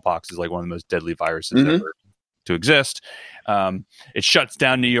smallpox is like one of the most deadly viruses ever to exist. It shuts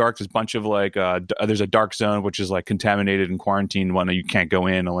down New York. There's a bunch of like there's a dark zone which is like contaminated and quarantined one. You can't go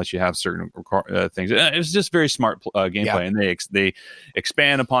in unless you have certain things. It's just very smart gameplay, and they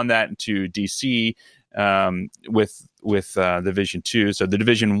expand upon that into DC with Division 2. So the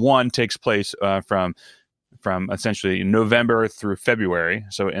Division 1 takes place from essentially November through February,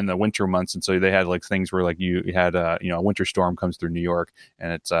 so in the winter months. And so they had like things where like you had a winter storm comes through New York,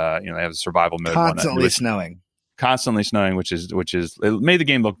 and it's they have a survival mode constantly snowing, which is it made the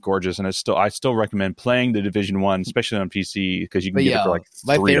game look gorgeous. And I still recommend playing the Division 1, especially on PC, because you can get it for like $3.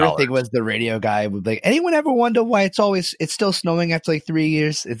 My favorite thing was the radio guy would be like, anyone ever wonder why it's still snowing after like 3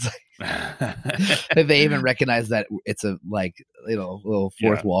 years? It's like if they even recognize that it's a like little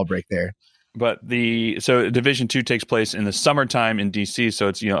fourth wall break there. But Division 2 takes place in the summertime in DC, so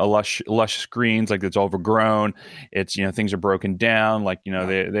it's a lush screens, like it's overgrown. It's things are broken down, like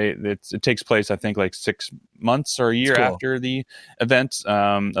it takes place I think like 6 months or a year after the events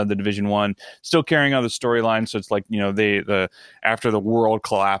of the Division 1, still carrying on the storyline. So it's like after the world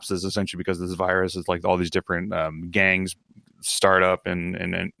collapses essentially because of this virus, it's like all these different gangs start up,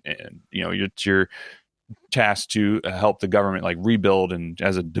 and you're tasked to help the government like rebuild and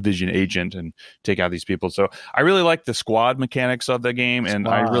as a division agent and take out these people. So I really like the squad mechanics of the game, and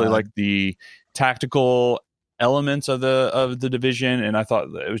I really like the tactical elements of the division, and I thought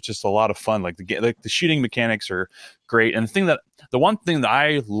it was just a lot of fun. Like the shooting mechanics are great, and the one thing that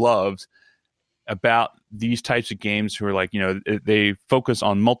I loved about these types of games who are like they focus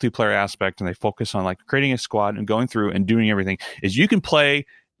on multiplayer aspect and they focus on like creating a squad and going through and doing everything is you can play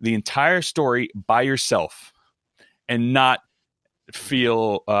the entire story by yourself and not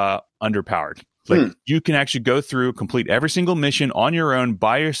feel underpowered. Like you can actually go through, complete every single mission on your own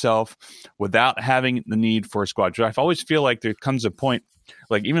by yourself without having the need for a squad. So I always feel like there comes a point,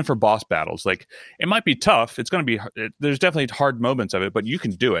 like even for boss battles, like it might be tough. It's going to be, there's definitely hard moments of it, but you can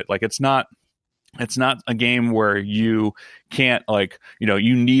do it. Like it's not a game where you can't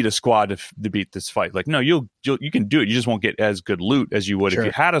you need a squad to beat this fight. Like, no, you can do it. You just won't get as good loot as you would if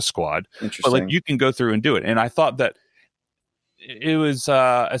you had a squad, but like you can go through and do it. And I thought that it was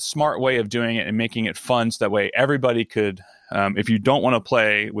a smart way of doing it and making it fun. So that way everybody could, if you don't want to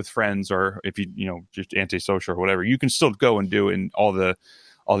play with friends or if you just antisocial or whatever, you can still go and do it in all the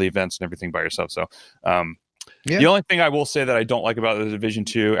events and everything by yourself. So, the only thing I will say that I don't like about the Division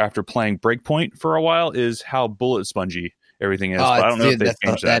 2 after playing Breakpoint for a while is how bullet spongy everything is. But I don't know if they've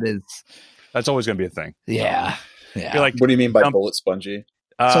changed that. That's always going to be a thing. Yeah. Like, what do you mean by bullet spongy?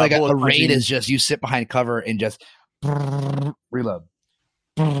 So like a raid is just you sit behind cover and just reload,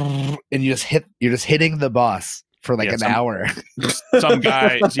 and you're just hitting the boss for like an hour. Some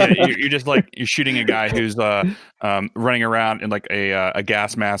guy, you're just like you're shooting a guy who's running around in like a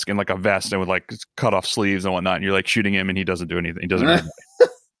gas mask and like a vest and with like cut off sleeves and whatnot. And you're like shooting him and he doesn't do anything. He doesn't. Anything.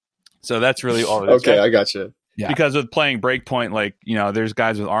 So that's really all it is. Okay, I got you. Yeah. Because with playing Breakpoint, like there's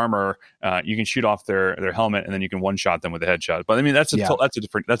guys with armor, you can shoot off their helmet and then you can one shot them with a headshot. But I mean that's a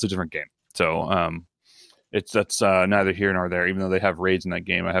different game. So that's neither here nor there. Even though they have raids in that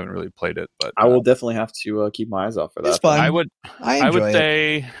game, I haven't really played it. But I will definitely have to keep my eyes out for that. It's fun. I would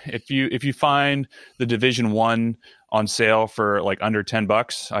say if you find the Division 1 on sale for like under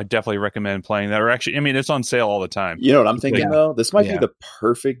 $10, I definitely recommend playing that. Or actually, I mean, it's on sale all the time. You know what I'm thinking though? This might be the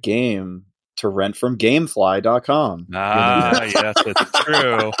perfect game to rent from Gamefly.com. Yes, it's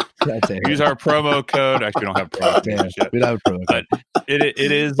true. Use our promo code. Actually, we don't have a promo code yet. We don't have a promo code. But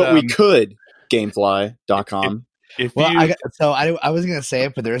it is. But we could. Gamefly.com. I was going to say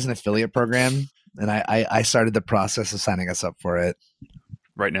it, but there is an affiliate program, and I started the process of signing us up for it.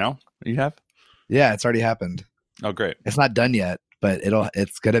 Right now? You have? Yeah, it's already happened. Oh, great. It's not done yet, but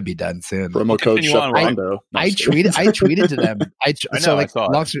it's going to be done soon. Promo code Chef Rondo. I tweeted to them. I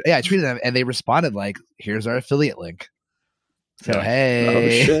tweeted them, and they responded like, "Here's our affiliate link." So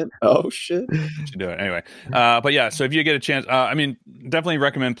hey, oh shit, should do it anyway. But yeah, so if you get a chance, I mean, definitely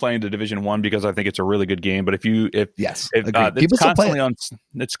recommend playing the Division 1 because I think it's a really good game. But it's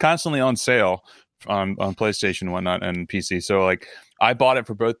constantly on sale on PlayStation and whatnot and PC. So like, I bought it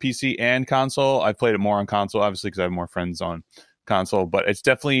for both PC and console. I played it more on console, obviously, because I have more friends on console. But it's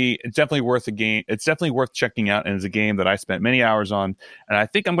definitely worth a game. It's definitely worth checking out, and it's a game that I spent many hours on. And I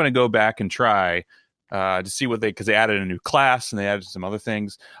think I'm going to go back and try. To see because they added a new class and they added some other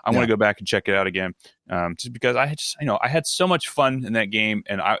things. I want to go back and check it out again, just because I had so much fun in that game,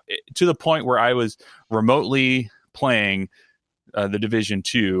 and to the point where I was remotely playing the Division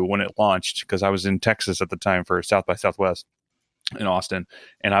 2 when it launched, because I was in Texas at the time for South by Southwest in Austin,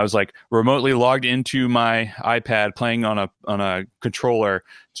 and I was like remotely logged into my iPad playing on a controller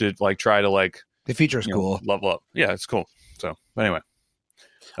to like try to like The feature is cool. Level up. Yeah, it's cool. So anyway,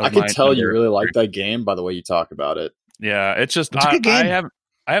 I can tell you really like that game by the way you talk about it. Yeah, it's just it's a good game.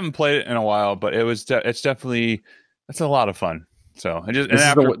 I haven't played it in a while, but it's definitely a lot of fun. So this is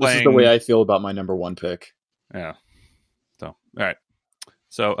the way I feel about my number 1 pick. Yeah. So all right.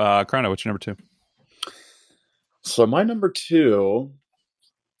 So Chrono, what's your number 2? So my number 2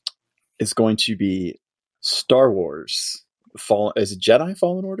 is going to be Star Wars. Is it Jedi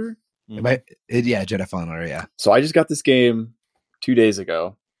Fallen Order? Yeah, Jedi Fallen Order. Yeah. So I just got this game 2 days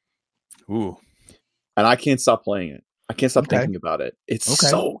ago. Ooh. And I can't stop playing it. I can't stop thinking about it. It's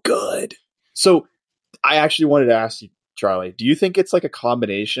so good. So I actually wanted to ask you, Charlie, do you think it's like a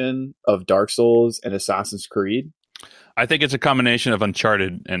combination of Dark Souls and Assassin's Creed? I think it's a combination of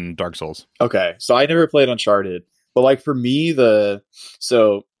Uncharted and Dark Souls. Okay. So I never played Uncharted, but like for me, I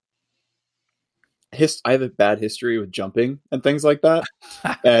have a bad history with jumping and things like that.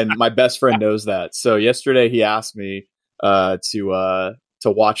 And my best friend knows that. So yesterday he asked me to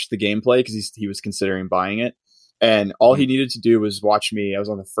watch the gameplay because he was considering buying it. And all he needed to do was watch me. I was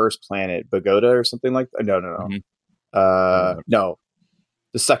on the first planet, Bogoda or something like that. No. Mm-hmm. No,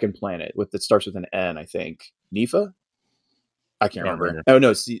 the second planet that starts with an N, I think. Nifa? I can't remember. Oh, no,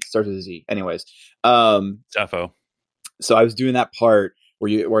 it starts with a Z. Anyways. Zepho. So I was doing that part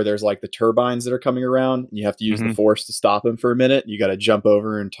where there's like the turbines that are coming around and you have to use the force to stop them for a minute. You got to jump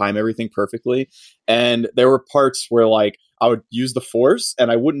over and time everything perfectly. And there were parts where like I would use the force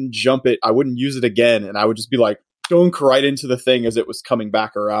and I wouldn't jump it. I wouldn't use it again. And I would just be like, dunk right into the thing as it was coming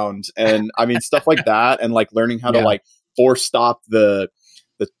back around. And I mean, stuff like that. And like learning how to like force stop the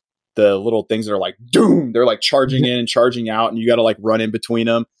little things that are like, doom, they're like charging in and charging out. And you got to like run in between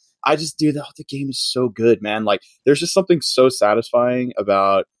them. I just do that. The game is so good, man. Like there's just something so satisfying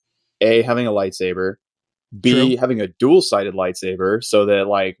about A, having a lightsaber, B, having a dual-sided lightsaber so that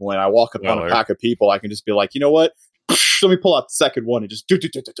like when I walk upon a pack of people, I can just be like, you know what? Let me pull out the second one and just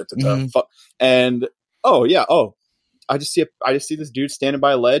and I just see this dude standing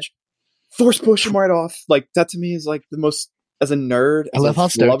by a ledge, force push him right off. Like that to me is like the most, as a nerd, I love how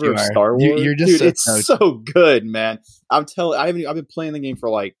stoked you are. Star Wars. You're just dude, it's so good, man. I've been playing the game for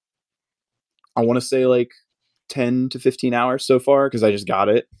like, I want to say like 10 to 15 hours so far because I just got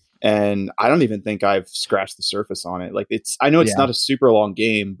it. And I don't even think I've scratched the surface on it. Like I know it's not a super long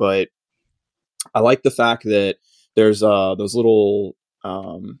game, but I like the fact that there's those little,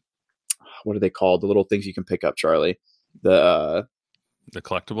 what are they called? The little things you can pick up, Charlie. The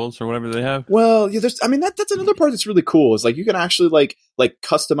collectibles or whatever they have. Well, yeah, that's another part that's really cool. Is like you can actually like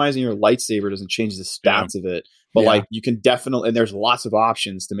customizing your lightsaber doesn't change the stats of it, but like you can definitely, and there's lots of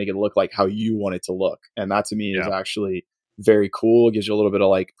options to make it look like how you want it to look, and that to me is actually very cool. It gives you a little bit of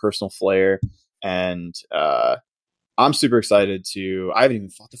like personal flair, and I'm super excited to. I haven't even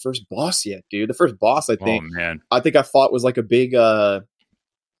fought the first boss yet, dude. The first boss I think I fought was like a big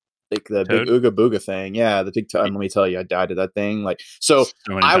like the Toad? Big Ooga Booga thing. Yeah, the big Toad. Let me tell you, I died to that thing. Like, so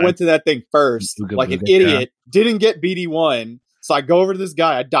I went to that thing first, Ooga like Booga, an idiot, didn't get BD1. So I go over to this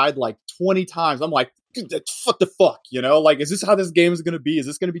guy. I died like 20 times. I'm like, what the fuck? You know, like, is this how this game is going to be? Is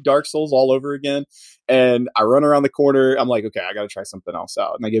this going to be Dark Souls all over again? And I run around the corner. I'm like, okay, I got to try something else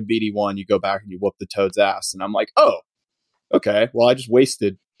out. And I get BD1. You go back and you whoop the Toad's ass. And I'm like, oh, okay. Well, I just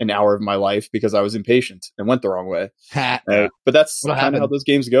wasted an hour of my life because I was impatient and went the wrong way. But that's kind of how those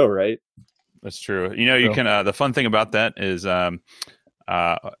games go, right? That's true. You know, you can. The fun thing about that is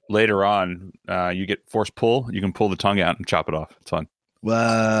later on, you get force pull. You can pull the tongue out and chop it off. It's fun.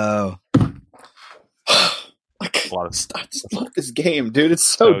 Whoa. I just love this game, dude. It's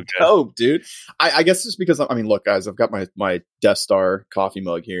so dope, dude. I guess just because, I mean, look, guys, I've got my Death Star coffee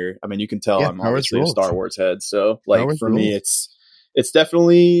mug here. I mean, you can tell I'm obviously a Star Wars head. So, like, for me, it's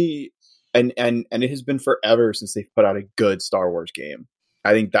definitely, and it has been forever since they've put out a good Star Wars game.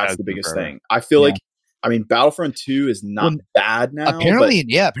 I think that's the biggest thing. I feel like, I mean, Battlefront 2 is not bad now. Apparently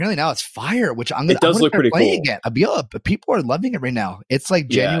now it's fire, which it does look pretty cool. Again. People are loving it right now. It's like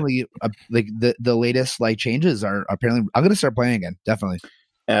genuinely like the latest like changes are apparently. I'm going to start playing again. Definitely.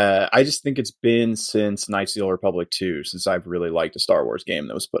 I just think it's been since Knights of the Old Republic 2 since I've really liked a Star Wars game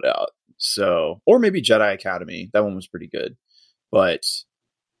that was put out. So, or maybe Jedi Academy. That one was pretty good. But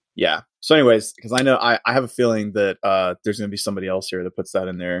yeah. So anyways, because I know I have a feeling that there's going to be somebody else here that puts that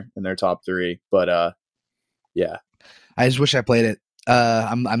in their top 3. But yeah, I just wish I played it.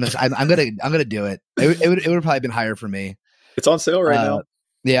 I'm gonna do it. It would have probably been higher for me. It's on sale right now.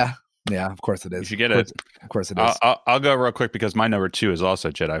 Yeah. Yeah, of course it is. You should get it. Of course it is. I'll go real quick because my number 2 is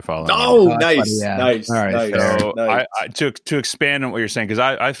also Jedi Fallen Order. Oh, nice, yeah. Nice. All right. Nice. So nice. to expand on what you're saying, because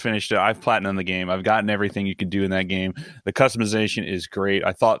I finished it, I've platinumed the game. I've gotten everything you can do in that game. The customization is great.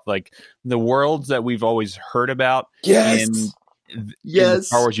 I thought like the worlds that we've always heard about in the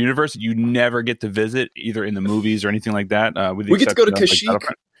Star Wars universe, you never get to visit either in the movies or anything like that. We get to go to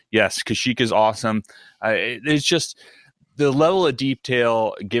Kashyyyk. Yes, Kashyyyk is awesome. It's just the level of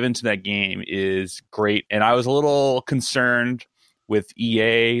detail given to that game is great, and I was a little concerned with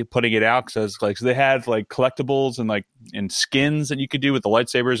EA putting it out because so they had like collectibles and skins that you could do with the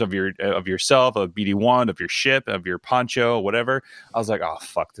lightsabers of yourself, of BD1, of your ship, of your poncho, whatever. I was like, oh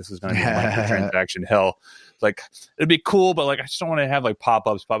fuck, this is going to be microtransaction hell. Like it'd be cool, but like I just don't want to have like pop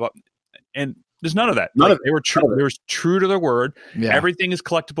up, and there's none of that. They were true. They were true to their word. Yeah. Everything is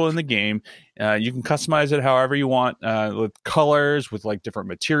collectible in the game. You can customize it however you want with colors, with like different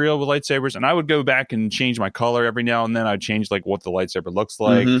material with lightsabers. And I would go back and change my color every now and then. I'd change like what the lightsaber looks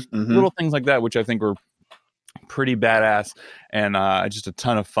like, little things like that, which I think were pretty badass and just a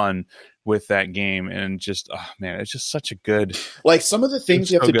ton of fun with that game. And just man, it's just such a good. Like some of the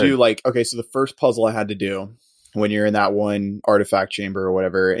things you have to do. Like okay, so the first puzzle I had to do. When you're in that one artifact chamber or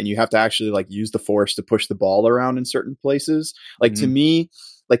whatever, and you have to actually like use the force to push the ball around in certain places. Like to me,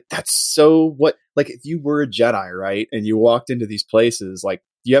 like that's so what, like if you were a Jedi, right? And you walked into these places, like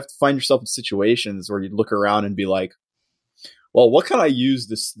you have to find yourself in situations where you look around and be like, well, what can I use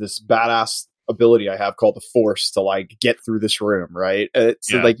this badass ability I have called the force to like get through this room, right?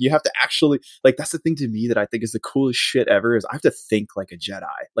 So like you have to actually like that's the thing to me that I think is the coolest shit ever is I have to think like a Jedi.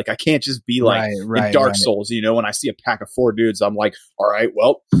 Like I can't just be like in Dark Souls, you know, when I see a pack of 4 dudes, I'm like, all right,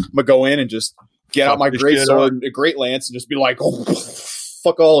 well, I'm gonna go in and just get out my great sword and a great lance and just be like, oh,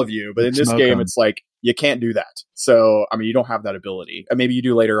 fuck all of you. But in this game, it's like you can't do that. So I mean, you don't have that ability. Maybe you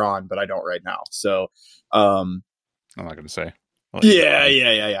do later on, but I don't right now. So I'm not gonna say. Yeah.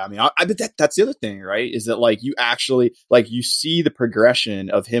 I mean, I bet that's the other thing, right? Is that like you actually like you see the progression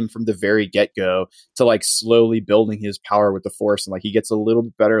of him from the very get go to like slowly building his power with the force, and like he gets a little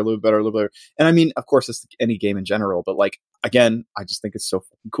bit better, a little better. And I mean, of course, it's any game in general, but like again, I just think it's so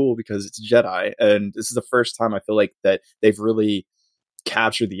fucking cool because it's Jedi, and this is the first time I feel like that they've really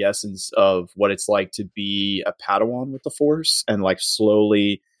captured the essence of what it's like to be a Padawan with the force, and like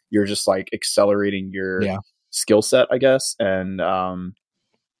slowly you're just like accelerating your skill set, I guess. And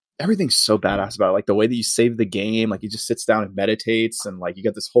everything's so badass about it. Like the way that you save the game, like he just sits down and meditates, and like you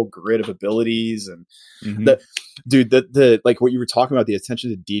got this whole grid of abilities, and the like what you were talking about, the attention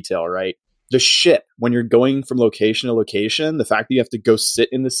to detail, right? The ship, when you're going from location to location, the fact that you have to go sit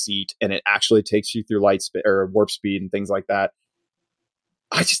in the seat and it actually takes you through light speed or warp speed and things like that.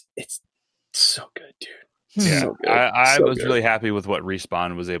 It's so good, dude. Yeah, so I was really happy with what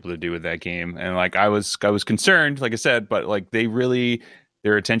Respawn was able to do with that game, and like I was concerned, like I said, but like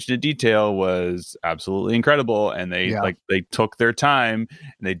their attention to detail was absolutely incredible, and they took their time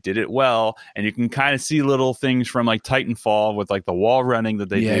and they did it well, and you can kind of see little things from like Titanfall with like the wall running that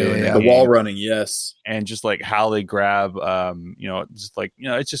they do, the wall running, yes, and just like how they grab, it's great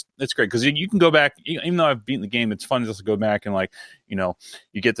because you can go back, even though I've beaten the game, it's fun just to go back and like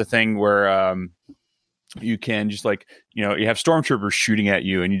you get the thing where you can just like you have stormtroopers shooting at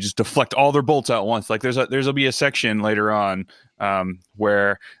you and you just deflect all their bolts at once. Like there'll be a section later on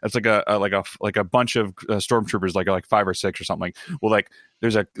where it's like a bunch of stormtroopers, like 5 or 6 or something. Like well, like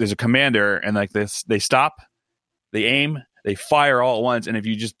there's a commander, and like this they stop, they aim, they fire all at once, and if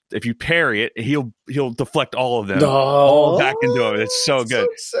you parry it, he'll deflect all of them all back into it. It's so good.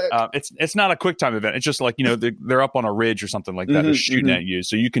 So it's not a quick time event. It's just like they're up on a ridge or something like that. They're shooting at you,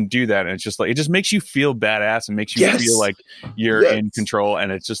 so you can do that, and it's just like it just makes you feel badass and makes you feel like you're in control.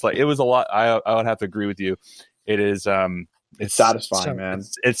 And it's just like it was a lot. I would have to agree with you. It is it's satisfying, man.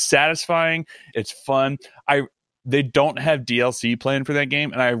 It's satisfying. It's fun. They don't have DLC planned for that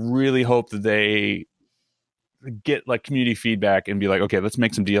game, and I really hope that they get like community feedback and be like, okay, let's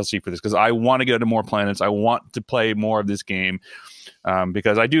make some DLC for this, because I want to go to more planets. I want to play more of this game,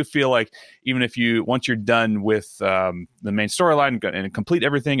 because I do feel like even if once you're done with the main storyline and complete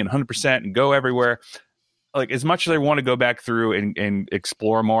everything and 100% and go everywhere, like as much as I want to go back through and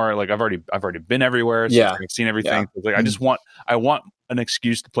explore more, like I've already been everywhere, so I've seen everything. Like I want an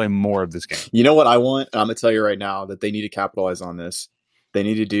excuse to play more of this game. You know what I want? I'm gonna tell you right now that they need to capitalize on this. They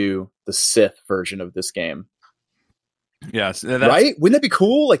need to do the Sith version of this game. Yes, right? Wouldn't that be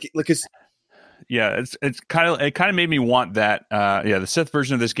cool? Like it's it kind of made me want that. The Sith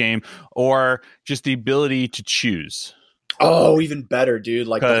version of this game, or just the ability to choose. Oh, even better, dude!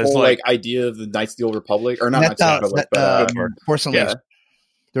 Like the whole like idea of the Knights of the Old Republic, or not Knights of the Old Republic, but Force Unleashed.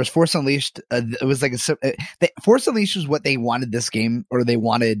 There was Force Unleashed. It was like Force Unleashed was what they wanted this game, or they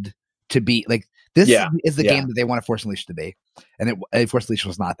wanted to be. Like this is the game that they wanted Force Unleashed to be, and Force Unleashed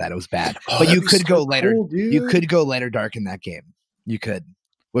was not that. It was bad. But you could go lighter. You could go lighter dark in that game. You could,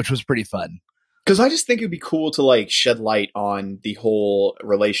 which was pretty fun. Because I just think it'd be cool to like shed light on the whole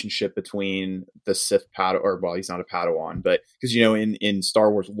relationship between the Sith Padawan, he's not a Padawan, but because in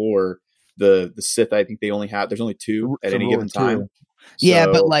Star Wars lore, the Sith, I think there's only two at any given time. Yeah,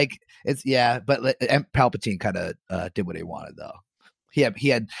 so, but like Palpatine kind of did what he wanted though. He had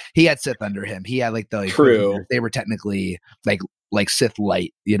Sith under him. He had like the true. They were technically like Sith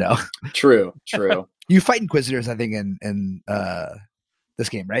light, True. You fight Inquisitors, I think, in this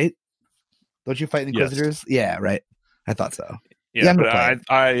game, right? Don't you fight Inquisitors? Yes. Yeah, right. I thought so. Yeah, but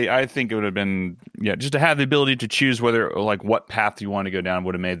I think it would have been just to have the ability to choose whether like what path you want to go down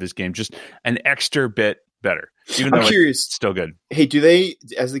would have made this game just an extra bit better. Even though I'm curious, it's still good. Hey, do they,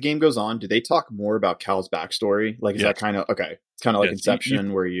 as the game goes on, do they talk more about Cal's backstory? Like, is that kind of okay? It's kind of like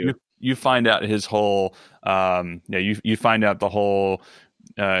Inception, where you find out his whole you find out the whole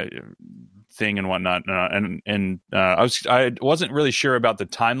thing and whatnot, I wasn't really sure about the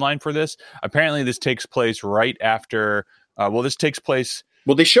timeline for this. Apparently, this takes place right after. This takes place.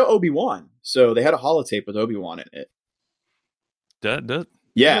 Well, they show Obi-Wan, so they had a holotape with Obi-Wan in it.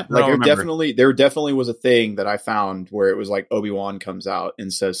 Yeah, like there definitely was a thing that I found where it was like Obi-Wan comes out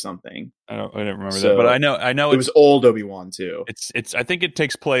and says something. I don't remember that, but I know it was old Obi-Wan too. It's I think it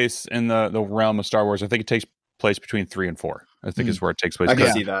takes place in the realm of Star Wars. I think it takes place between 3 and 4. I think is where it takes place. I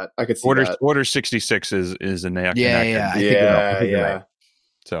can see that. Order 66 is an Yeah.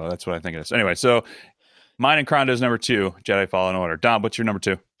 So that's what I think it is. Anyway, so mine and Crondo's number 2, Jedi Fallen Order. Dom, what's your number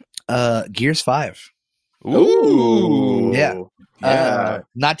 2? Gears 5. Ooh. Yeah.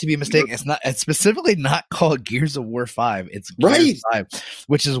 Not to be mistaken, it's specifically not called Gears of War 5. It's Gears 5,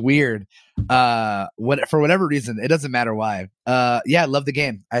 which is weird. For whatever reason, it doesn't matter why. I love the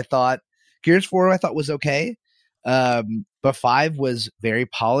game. I thought Gears 4 was okay. But 5 was very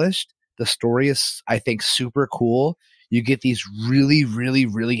polished. The story is, I think, super cool. You get these really, really,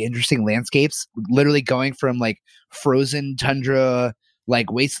 really interesting landscapes, literally going from like frozen tundra, like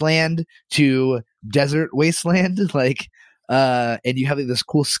wasteland to desert wasteland, and you have this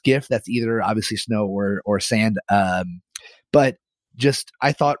cool skiff that's either obviously snow or sand. But just,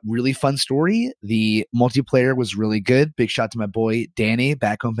 I thought, really fun story. The multiplayer was really good. Big shout to my boy Danny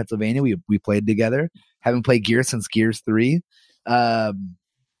back home in Pennsylvania. We played together. Haven't played Gears since Gears 3. I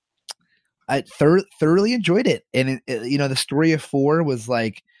thoroughly enjoyed it, and the story of 4 was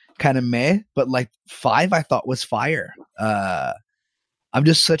like kind of meh, but like 5 I thought was fire. I'm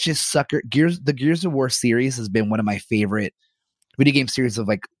just such a sucker. The Gears of War series has been one of my favorite video game series of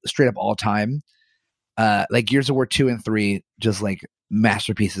like straight up all time. Like Gears of War 2 and 3, just like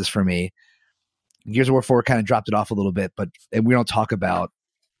masterpieces for me. Gears of War 4 kind of dropped it off a little bit, and we don't talk about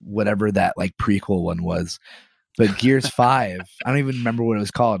whatever that like prequel one was. But Gears 5, I don't even remember what it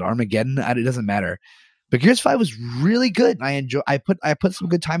was called. Armageddon? It doesn't matter. But Gears 5 was really good. And I put some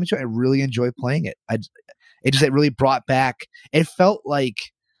good time into it. I really enjoyed playing it. It really brought back, it felt like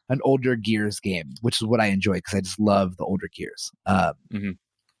an older Gears game, which is what I enjoy because I just love the older Gears.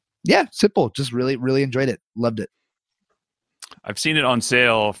 Yeah, simple. Just really, really enjoyed it. Loved it. I've seen it on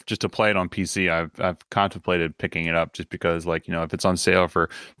sale just to play it on PC. I've contemplated picking it up just because, like, if it's on sale for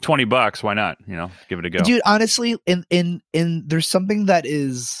 $20, why not? Give it a go. Dude, honestly, in there's something that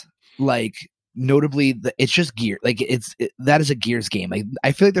is like notably it's just Gear. Like that is a Gears game. Like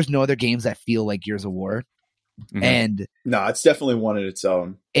I feel like there's no other games that feel like Gears of War. Mm-hmm. And no, it's definitely one in its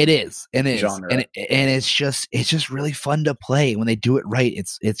own. It is genre, and it's just really fun to play when they do it right.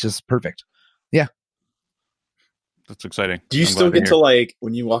 It's just perfect. Yeah. That's exciting. Do you still get to like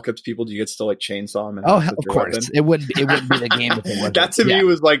when you walk up to people? Do you get to still like chainsaw them? Of course, weapon? It wouldn't be the game if it wasn't. That to me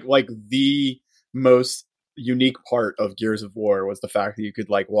was like the most unique part of Gears of War was the fact that you could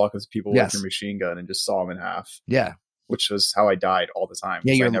like walk up to people with your machine gun and just saw them in half. Yeah, which was how I died all the time.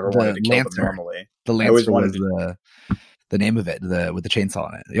 Yeah, I never wanted to kill them normally. The Lancer was the name of it, with the chainsaw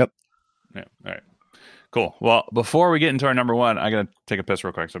on it. Yep. Yeah. All right. Cool. Well, before we get into our number 1, I got to take a piss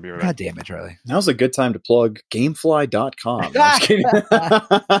real quick, so I'll be right back. God damn it, Charlie. Now's a good time to plug Gamefly.com.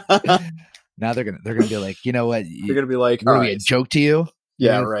 Now they're gonna be like, you know what? They're gonna be like, all right, a joke to you?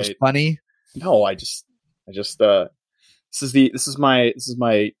 Yeah, right. It's funny. No, I just this is my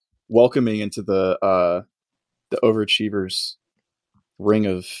welcoming into the overachievers ring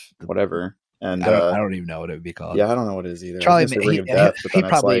of whatever. And I don't even know what it would be called. Yeah, I don't know what it is either. Charlie, he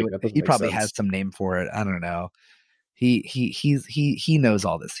probably has some name for it. I don't know. He knows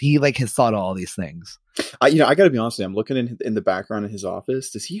all this. He like has thought of all these things. I got to be honest with you. I'm looking in the background in his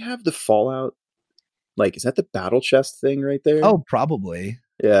office. Does he have the Fallout? Like, is that the battle chest thing right there? Oh, probably.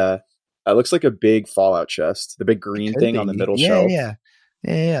 Yeah. It looks like a big Fallout chest. The big green thing on the middle shelf.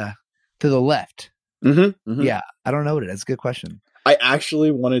 Yeah. To the left. Mm-hmm. Yeah. I don't know what it is. It's a good question. I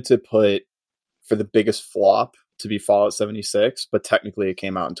actually wanted to put for the biggest flop to be Fallout 76, but technically it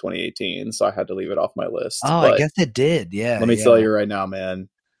came out in 2018, so I had to leave it off my list. Oh, but I guess it did. Yeah. Let me tell you right now, man.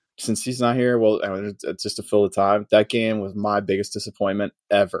 Since he's not here, well, it's just to fill the time. That game was my biggest disappointment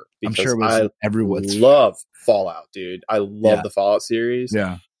ever. I'm sure it was everyone's. Love Fallout, dude. I love the Fallout series.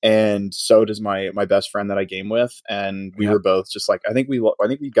 Yeah, and so does my best friend that I game with, and we were both just like, I think we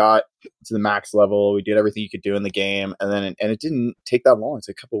got to the max level. We did everything you could do in the game, and it didn't take that long. It's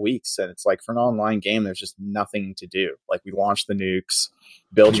a couple weeks, and it's like for an online game, there's just nothing to do. Like we launched the nukes,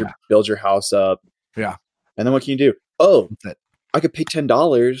 build your house up, and then what can you do? Oh. I could pay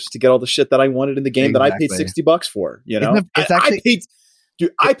 $10 to get all the shit that I wanted in the game that I paid $60 for. You know,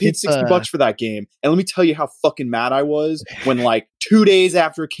 I paid $60 for that game, and let me tell you how fucking mad I was when, like, 2 days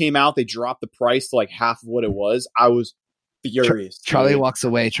after it came out, they dropped the price to like half of what it was. I was furious. Charlie walks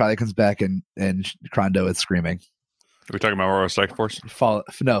away. Charlie comes back, and Crondo is screaming. Are we talking about Marvel Strike Force? No,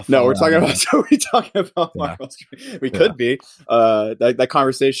 we're talking about Marvel. We could be. That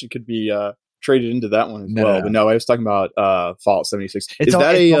conversation could be traded into that one as well. No. But no, I was talking about Fallout 76.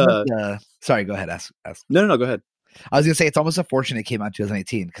 Sorry, go ahead. Ask. No, go ahead. I was gonna say it's almost unfortunate it came out in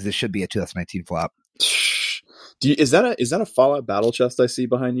 2018 because it should be a 2019 flop. Is that a Fallout battle chest I see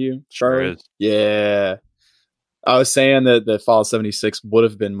behind you, Charlie? Sure is. Yeah. I was saying that the Fallout 76 would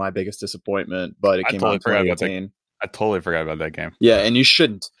have been my biggest disappointment, but it came out in 2018. I totally forgot about that game. Yeah, and you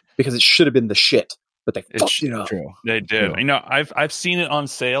shouldn't, because it should have been the shit. But they fucked it up. They did. True. I've seen it on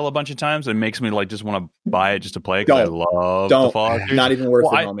sale a bunch of times. It makes me like just want to buy it just to play because I love the Fallout series. Not even worth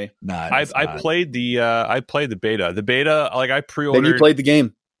it, homie. I played the beta. The beta, like I pre-ordered. Then you played the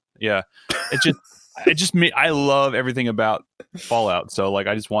game. Yeah, it just me. I love everything about Fallout, so like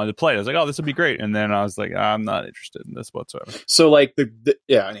I just wanted to play it. I was like, oh, this would be great, and then I was like, I'm not interested in this whatsoever. So like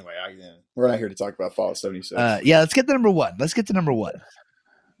anyway, we're not here to talk about Fallout 76. Let's get to number one.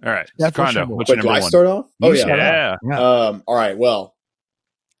 All right, Crondo, what's your number one? Do I start off? Oh yeah. All right. Well,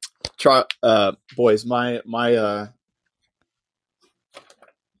 try, boys. My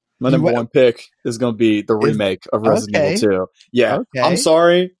number one pick is going to be the remake of Resident Evil 2. Yeah, okay. I'm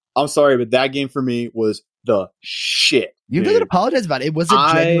sorry, but that game for me was the shit. You didn't apologize about it. It was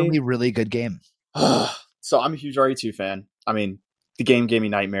a genuinely really good game. So I'm a huge RE2 fan. I mean, the game gave me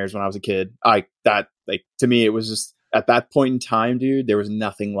nightmares when I was a kid. To me, it was just. At that point in time, dude, there was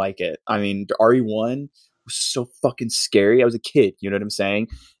nothing like it. I mean, RE1 was so fucking scary. I was a kid, you know what I'm saying?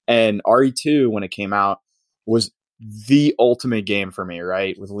 And RE2, when it came out, was the ultimate game for me,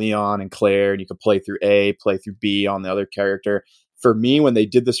 right? With Leon and Claire, and you could play through A, play through B on the other character. For me, when they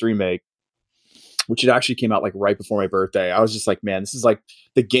did this remake, which it actually came out like right before my birthday, I was just like, man, this is like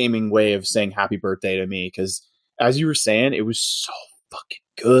the gaming way of saying happy birthday to me. Because as you were saying, it was so fucking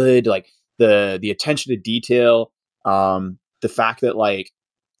good. Like the attention to detail. The fact that like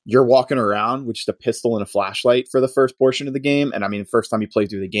you're walking around with just a pistol and a flashlight for the first portion of the game. And I mean, the first time you play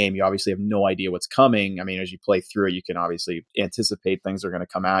through the game, you obviously have no idea what's coming. I mean, as you play through it, you can obviously anticipate things are going to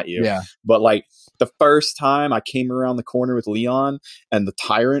come at you. Yeah. But like the first time I came around the corner with Leon and the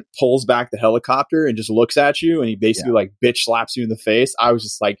tyrant pulls back the helicopter and just looks at you and he basically like bitch slaps you in the face. I was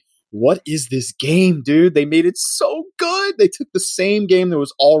just like, what is this game, dude? They made it so good. They took the same game that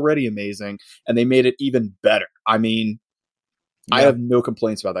was already amazing and they made it even better. I mean, I have no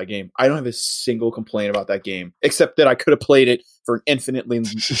complaints about that game. I don't have a single complaint about that game, except that I could have played it for an infinite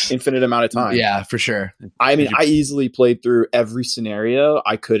amount of time. Yeah, for sure. I mean, I easily played through every scenario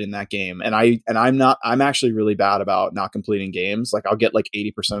I could in that game. And I'm actually really bad about not completing games. Like I'll get like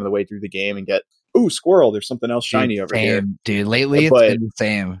 80% of the way through the game and get, ooh, squirrel, there's something else shiny over here. Dude, lately it's been the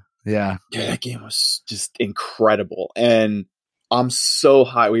same. Yeah. Yeah, that game was just incredible. And I'm so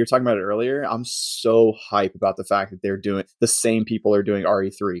hyped. We were talking about it earlier. I'm so hyped about the fact that they're doing the same people are doing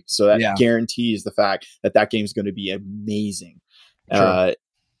RE3. So that guarantees the fact that game is going to be amazing.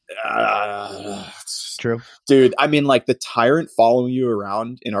 True. Dude, I mean, like the tyrant following you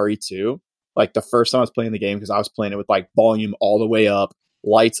around in RE2, like the first time I was playing the game, because I was playing it with like volume all the way up,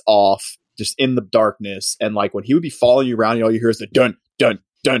 lights off, just in the darkness. And like when he would be following you around, all you hear is the dun, dun,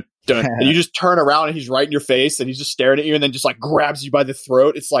 dun, And you just turn around and he's right in your face and he's just staring at you and then just like grabs you by the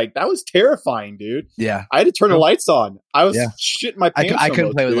throat. It's like, that was terrifying, dude. Yeah. I had to turn the lights on. I was shitting my pants. I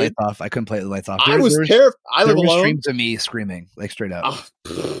couldn't play with lights off. I couldn't play with lights off. I was terrified. I live alone. Streams of me screaming, like straight up.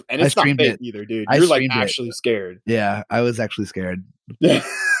 And it's not fake either, dude. You're like actually scared. Yeah, I was actually scared. Yeah.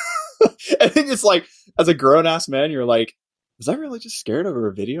 And then it's like, as a grown ass man, you're like, was I really just scared over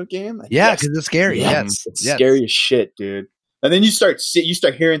a video game? Like, yeah, because it's scary. Yes. It's scary as shit, dude. And then you start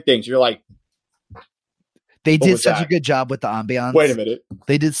hearing things. You're like, they did such a good job with the ambiance. Wait a minute.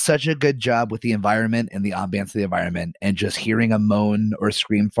 They did such a good job with the environment and the ambiance of the environment, and just hearing a moan or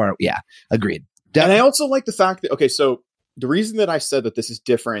scream far. Yeah, agreed. And I also like the fact that, okay, so the reason that I said that this is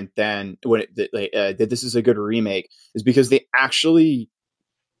different than that this is a good remake is because they actually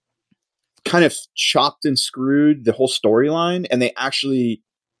kind of chopped and screwed the whole storyline, and they actually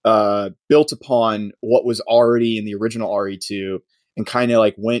built upon what was already in the original RE2 and kind of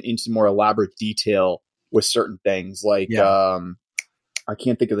like went into more elaborate detail with certain things. Like, I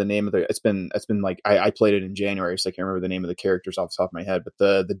can't think of the name of it's been like, I played it in January, so I can't remember the name of the characters off the top of my head, but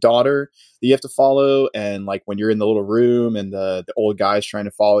the daughter that you have to follow, and like when you're in the little room and the old guy's trying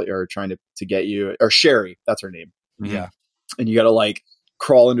to follow or trying to get you, or Sherry, that's her name. Yeah. And you got to like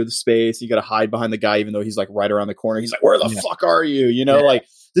crawl into the space. You got to hide behind the guy, even though he's like right around the corner. He's like, where the fuck are you? You know, like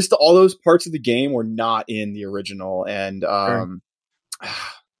just all those parts of the game were not in the original. And,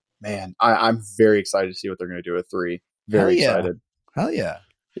 man, I'm very excited to see what they're going to do with 3. Very excited. Hell yeah.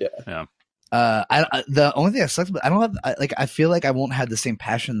 Yeah. The only thing that sucks, but I don't have I feel like I won't have the same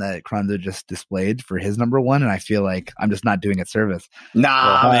passion that Chrono just displayed for his number 1, and I feel like I'm just not doing it service.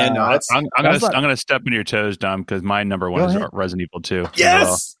 Man, no. I'm gonna step into your toes, Dom, because my number 1 is Resident Evil 2.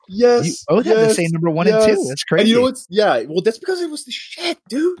 Yes, you both have the same number 1 and 2. That's crazy. And you know what's well, that's because it was the shit,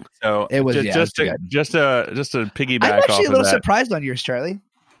 dude. So it was just to piggyback. I'm actually off a little of that, surprised on yours, Charlie.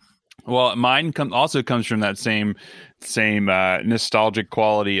 Well, mine also comes from that same nostalgic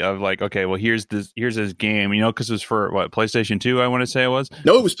quality of like, okay, well, here's this game, you know, because it was for what, PlayStation 2, I want to say it was.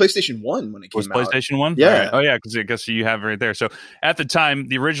 No, it was PlayStation 1 when it came out. Was PlayStation 1? Yeah. Right. Oh yeah, because I guess you have it right there. So at the time,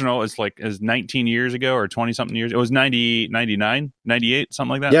 the original is 19 years ago or 20 something years. It was 99, 98, something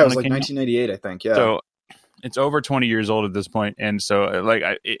like that. Yeah, it was like 1998, I think. Yeah. So it's over 20 years old at this point, and so like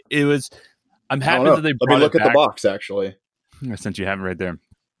it was. I'm happy that they brought Let me look it at the box actually. Since you have it right there.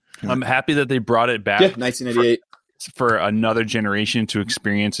 I'm happy that they brought it back. Yeah, 1998 for another generation to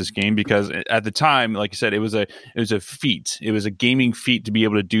experience this game, because at the time, like you said, it was a feat. It was a gaming feat to be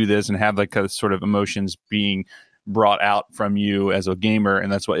able to do this and have like sort of emotions being brought out from you as a gamer,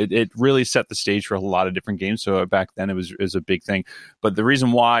 and that's what it really set the stage for a lot of different games. So back then it was a big thing. But the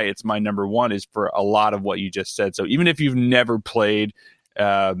reason why it's my number 1 is for a lot of what you just said. So even if you've never played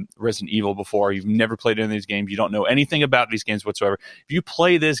Resident Evil before, you've never played any of these games, you don't know anything about these games whatsoever, if you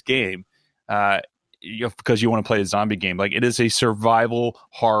play this game because you want to play a zombie game, like it is a survival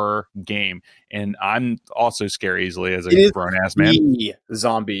horror game, and I'm also scary easily as a grown-ass man. The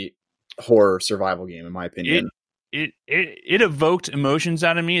zombie horror survival game, in my opinion. It evoked emotions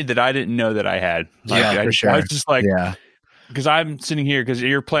out of me that I didn't know that I had. For sure. I was just like, because I'm sitting here, because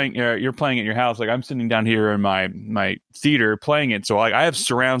you're playing at your house. Like I'm sitting down here in my theater playing it. So like I have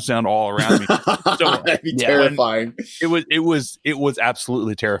surround sound all around me. So that'd be terrifying. It was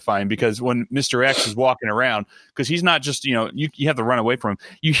absolutely terrifying, because when Mr. X is walking around, because he's not just, you have to run away from him.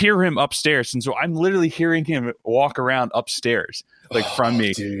 You hear him upstairs. And so I'm literally hearing him walk around upstairs, like from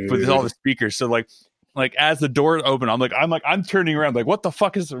me, with all the speakers. So like as the doors open, I'm turning around, like, what the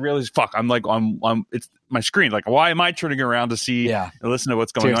fuck is the real fuck? I'm like, it's my screen. Like, why am I turning around to see and listen to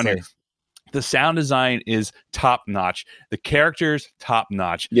what's going on here? The sound design is top notch. The characters, top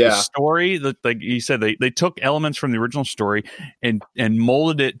notch. Yeah. The story, like you said, they took elements from the original story and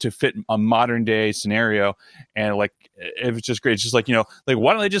molded it to fit a modern day scenario. And like, it was just great. It's just like, like,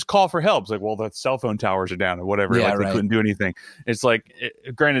 why don't they just call for help? It's like, well, the cell phone towers are down or whatever. Yeah, they couldn't do anything. It's like,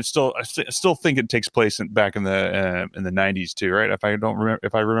 granted, I still think it takes place back in the 90s too, right? If I remember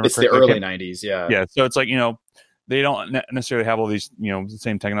it's correctly. The early 90s. Yeah. Yeah. So it's like, they don't necessarily have all these, the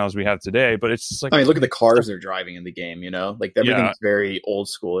same technology we have today, but it's just like, I mean, look at the cars they're driving in the game, like everything's very old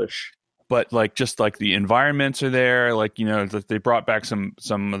schoolish. But like, just like the environments are there, like, they brought back some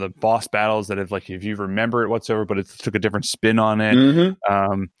of the boss battles that have, like, if you remember it whatsoever, but it took a different spin on it.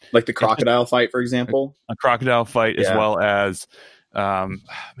 Mm-hmm. Like the crocodile fight, for example. A crocodile fight, as well as, man,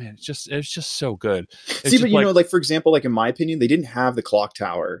 it's just so good. But like, for example, like in my opinion, they didn't have the clock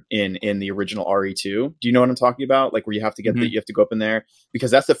tower in the original RE2. Do you know what I'm talking about? Like where you have to get you have to go up in there,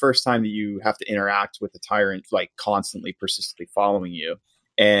 because that's the first time that you have to interact with the tyrant, like constantly, persistently following you.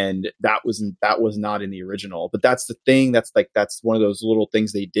 and that was not in the original. But that's the thing. That's one of those little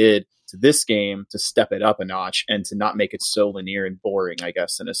things they did to this game to step it up a notch and to not make it so linear and boring, I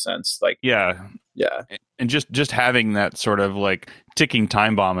guess, in a sense. Like, yeah, and just having that sort of like ticking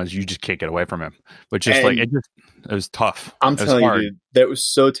time bomb as you just can't get away from him, but just like it was tough. I'm telling you, dude, that was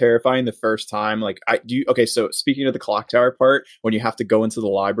so terrifying the first time. Like, okay, so speaking of the clock tower part, when you have to go into the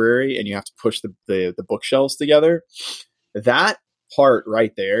library and you have to push the bookshelves together, that part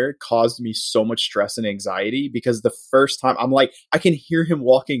right there caused me so much stress and anxiety, because the first time I'm like, I can hear him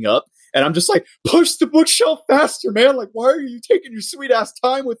walking up and I'm just like, push the bookshelf faster, man. Like, why are you taking your sweet ass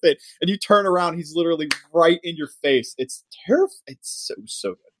time with it? And you turn around, he's literally right in your face. It's terrifying. It's so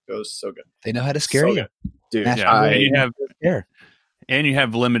good. It was so good. They know how to scare you, dude. And you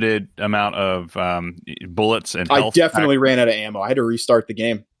have limited amount of bullets and health. I definitely ran out of ammo. I had to restart the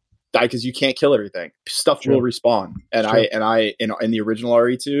game because you can't kill everything. Stuff will respawn. And in the original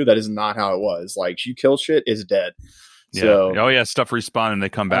RE2, that is not how it was. Like, you kill shit, is dead. Yeah. So, stuff respawn and they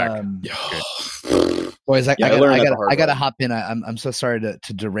come back. Boys, I gotta hop in. I'm so sorry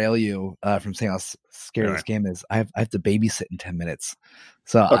to derail you from saying how scary this game is. I have to babysit in 10 minutes.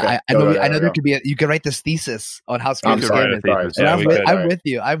 So okay. I know there could be you could write this thesis on how scary this game is. I'm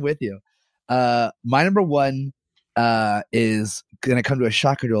with you. My number one is gonna come to a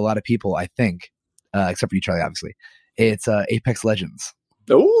shocker to a lot of people, I think, except for you, Charlie, obviously. It's Apex Legends.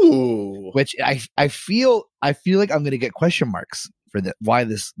 Ooh, which I feel like I'm gonna get question marks for the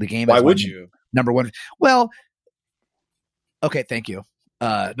game. Why would you? Number one. Well, okay, thank you.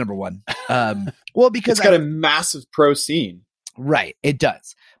 Number one. Well, because it's got a massive pro scene. Right, it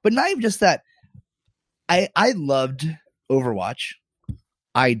does. But not even just that. I loved Overwatch.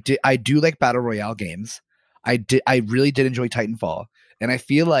 I do like battle royale games. I really did enjoy Titanfall, and I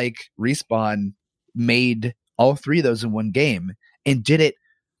feel like Respawn made all three of those in one game and did it.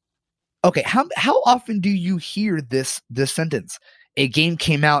 Okay, how often do you hear this sentence? A game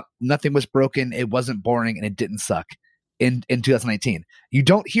came out, nothing was broken, it wasn't boring, and it didn't suck in 2019. You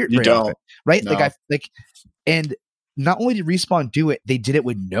don't hear it very often, right? No. And not only did Respawn do it, they did it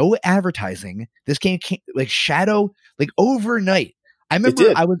with no advertising. This game came like Shadow, like overnight. I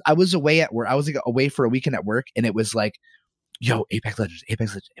remember I was away at work. I was like away for a weekend at work, and it was like, yo, Apex Legends. And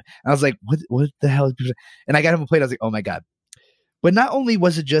I was like, what the hell is this? And I got him a play. I was like, oh my God. But not only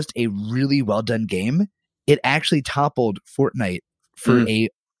was it just a really well done game, it actually toppled Fortnite for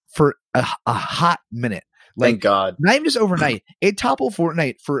a hot minute. Like, thank God. Not even just overnight. It toppled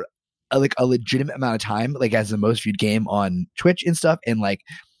Fortnite for a legitimate amount of time, like as the most viewed game on Twitch and stuff. And like,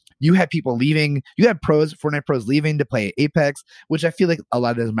 you had people leaving. You had Fortnite pros leaving to play Apex, which I feel like a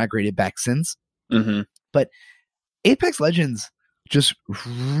lot of has migrated back since. Mm-hmm. But Apex Legends just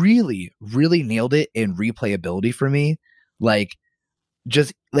really, really nailed it in replayability for me. Like,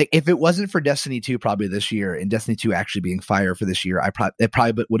 just like if it wasn't for Destiny 2 probably this year, and Destiny 2 actually being fire for this year, it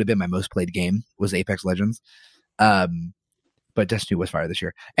probably would have been my most played game was Apex Legends. But Destiny was fire this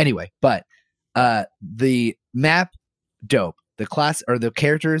year anyway. But the map, dope. The class or the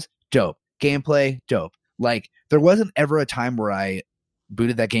characters, dope. Gameplay, dope. Like, there wasn't ever a time where I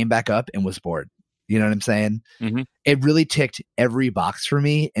booted that game back up and was bored. You know what I'm saying? Mm-hmm. It really ticked every box for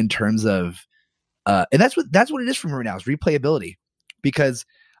me in terms of, and that's what it is for me right now is replayability. Because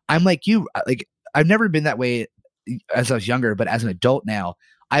I'm like you, like I've never been that way as I was younger, but as an adult now,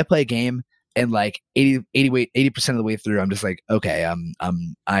 I play a game and like 80% of the way through, I'm just like, okay,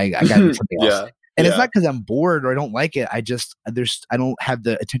 I gotta do something else. And it's not because I'm bored or I don't like it. I don't have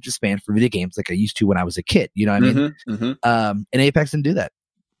the attention span for video games like I used to when I was a kid. You know what I mean? Mm-hmm. And Apex didn't do that.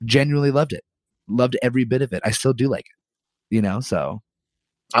 Genuinely loved it. Loved every bit of it. I still do like it. You know, so.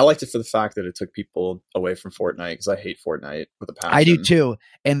 I liked it for the fact that it took people away from Fortnite, because I hate Fortnite with a passion. I do too.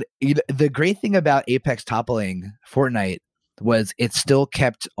 And the great thing about Apex toppling Fortnite was it still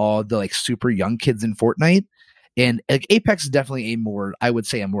kept all the like super young kids in Fortnite. And like Apex is definitely a more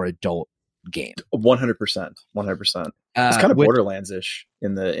adult game. 100%. It's kind of Borderlands-ish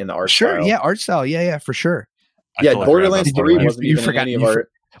in the art style. Sure, yeah, art style. Yeah, for sure. Borderlands 3 wasn't even in any of our...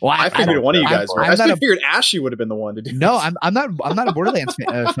 Well, I figured one of you guys were. I figured Ashley would have been the one to do. No, I'm not a Borderlands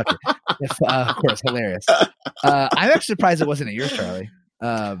fan. Of course, hilarious. I'm actually surprised it wasn't at yours, Charlie.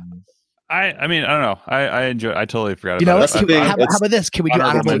 I mean, I don't know. I totally forgot. You know, about it. How about this? Can we do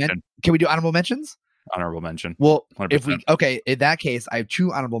honorable mentions? Honorable mention. Well, 100%. In that case, I have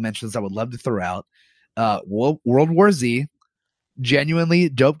two honorable mentions I would love to throw out. World War Z, genuinely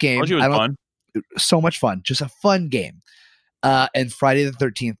dope game. Fun. So much fun, just a fun game. And Friday the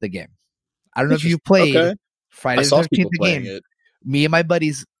 13th, the game. I don't know if you played Friday the 13th, the game. Me and my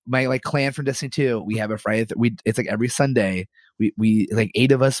buddies my like clan from Destiny 2, we have a Friday. It's like every Sunday. We like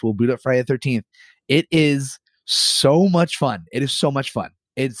 8 of us will boot up Friday the 13th. It is so much fun. It is so much fun.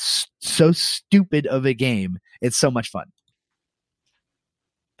 It's so stupid of a game. It's so much fun.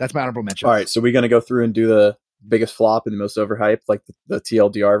 That's my honorable mention. All right, so we're gonna go through and do the biggest flop and the most overhyped, like the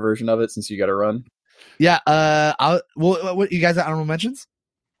TLDR version of it, since you got to run. Yeah. What you guys got honorable mentions?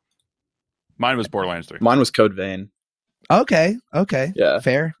 Mine was Borderlands 3. Mine was Code Vein. Okay. Yeah.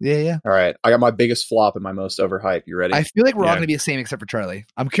 Fair. Yeah. All right, I got my biggest flop and my most overhyped. You ready? I feel like we're all gonna be the same except for Charlie.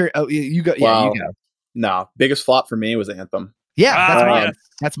 I'm curious. Oh, you go. Yeah, you go. No, biggest flop for me was Anthem. Yeah, that's mine.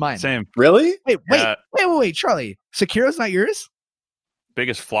 That's mine. Same. Really? Wait, Charlie. Sekiro's not yours?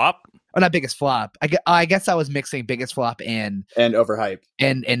 Biggest flop? Oh, not biggest flop. I guess I was mixing biggest flop and overhype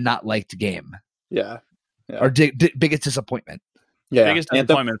and not liked game. Yeah. Or biggest disappointment. Yeah, biggest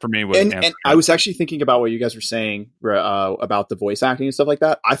disappointment for me was and I was actually thinking about what you guys were saying about the voice acting and stuff like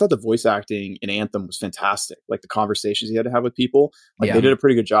that. I thought the voice acting in Anthem was fantastic. Like the conversations you had to have with people, like they did a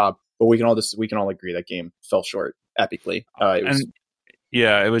pretty good job. But we can all agree that game fell short epically.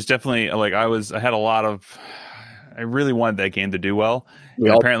 It was definitely like I really wanted that game to do well.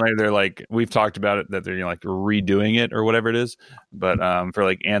 Apparently they're like, we've talked about it, that they're like redoing it or whatever it is. But for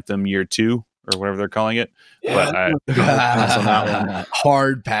like Anthem Year 2 or whatever they're calling it. Yeah. But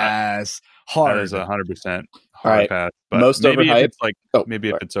hard pass. Hard. That is 100% hard pass. But most overhyped. Maybe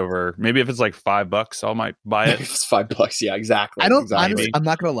if it's like $5, I might buy it. It's $5. Yeah, exactly. Honestly, I'm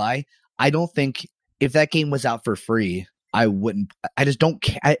not gonna lie. I don't think if that game was out for free, I wouldn't. I just don't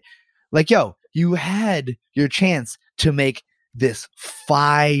care. You had your chance to make this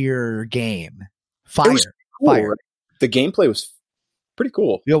fire game. Fire. The gameplay was pretty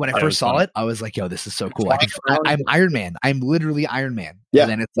cool. When I first saw it, I was like, this is so cool. I'm Iron Man. I'm literally Iron Man. Yeah.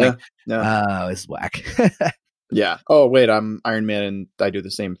 And then it's like, it's whack. Yeah. Oh, wait, I'm Iron Man and I do the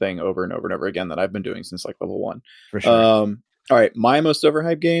same thing over and over and over again that I've been doing since like level 1. For sure. All right. My most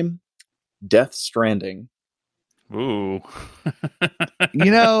overhyped game, Death Stranding. Ooh.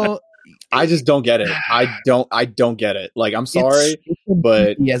 I just don't get it. I don't get it. Like, I'm sorry,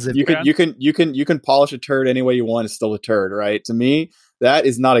 but you can polish a turd any way you want. It's still a turd, right? To me, that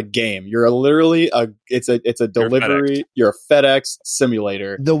is not a game. You're literally it's a delivery. You're a FedEx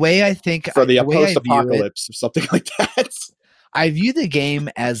simulator. The way I think for the post-apocalypse or something like that. I view the game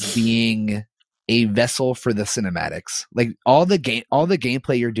as being a vessel for the cinematics. Like all the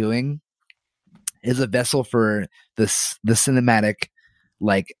gameplay you're doing is a vessel for the cinematic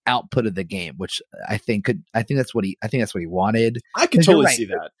like output of the game, which I think that's what he wanted. I can totally see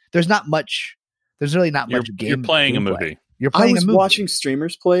that. There's really not much game. You're playing gameplay. A movie. You're playing a movie. Watching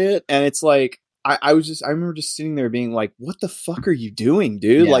streamers play it, and it's like I remember just sitting there being like, what the fuck are you doing,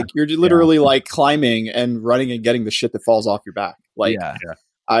 dude? Yeah. Like you're literally like climbing and running and getting the shit that falls off your back. Like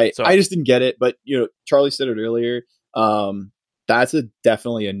I just didn't get it. But Charlie said it earlier. That's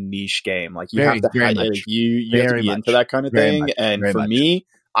definitely a niche game. Like you have to be into that kind of thing. And for me,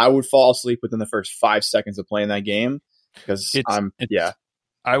 I would fall asleep within the first 5 seconds of playing that game because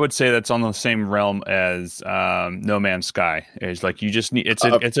I would say that's on the same realm as No Man's Sky. It's like you just need it's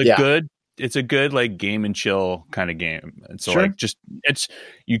a good like game and chill kind of game. And so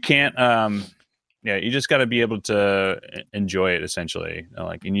you can't you just got to be able to enjoy it essentially.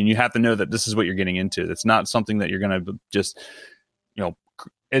 Like, and you have to know that this is what you're getting into. It's not something that you're going to just,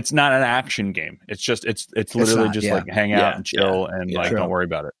 it's not an action game. It's just, it's literally like hang out and chill and don't worry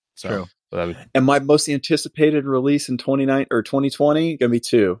about it. So, and my most anticipated release in 2020 gonna be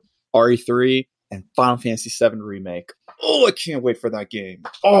 2, RE3 and Final Fantasy VII Remake. Oh, I can't wait for that game.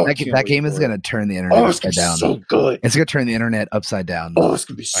 Oh, that game is gonna turn the internet upside down. So good. It's gonna turn the internet upside down. Oh, it's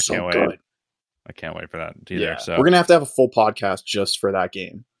gonna be so good. I can't wait for that either. Yeah. So we're gonna have to have a full podcast just for that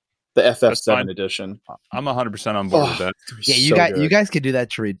game, the FF7 edition. I'm 100% on board with that. Yeah, you guys can do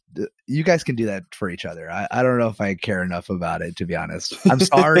that for each other. I don't know if I care enough about it, to be honest. I'm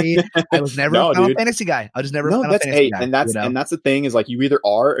sorry. I was never a Final Fantasy guy. I was never a Final Fantasy guy. And that's the thing is like you either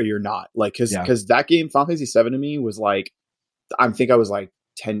are or you're not. Like because that game Final Fantasy 7 to me was like I think I was like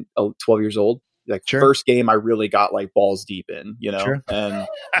 10, 12 years old. Like first game I really got like balls deep in, and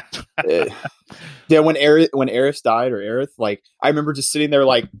when Aerith died or Aerith, like I remember just sitting there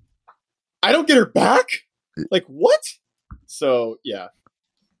like, I don't get her back. Like what? So yeah,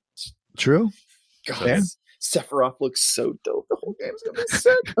 true. God, Sephiroth looks so dope. The whole game's gonna be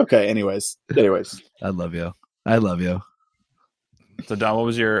sick. Okay. Anyways, I love you. So Don, what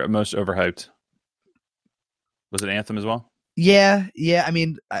was your most overhyped? Was it Anthem as well? Yeah. I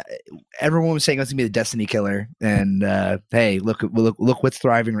mean, everyone was saying it was gonna be the Destiny killer, and hey, look what's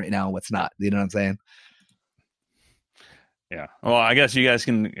thriving right now, what's not. You know what I'm saying? Yeah. Well, I guess you guys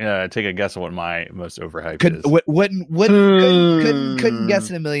can take a guess on what my most overhyped is. Couldn't guess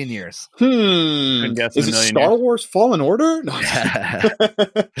in a million years. Couldn't guess is in a it million Star years. Wars Fallen Order? No.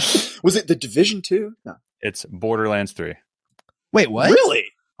 Was it The Division 2? No. It's Borderlands 3. Wait, what? Really?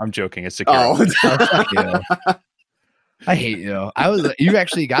 I'm joking. It's Sekiro. Fuck you. I hate you. You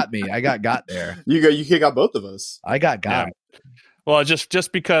actually got me. I got there. You got both of us. I got. Yeah. Well,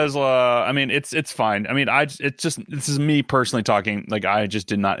 just because I mean it's fine. I mean this is me personally talking. Like I just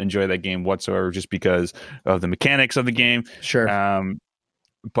did not enjoy that game whatsoever, just because of the mechanics of the game. Sure.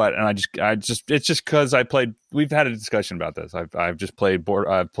 But it's just because we've had a discussion about this. I've just played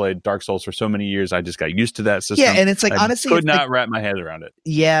Dark Souls for so many years. I just got used to that system. Yeah, and it's like honestly, could not wrap my head around it.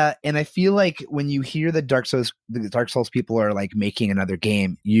 Yeah, and I feel like when you hear the Dark Souls people are like making another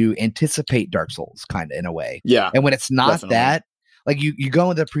game, you anticipate Dark Souls kind of in a way. Yeah, and when it's not definitely. that. Like you go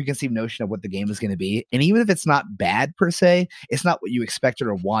with a preconceived notion of what the game is going to be, and even if it's not bad per se, it's not what you expected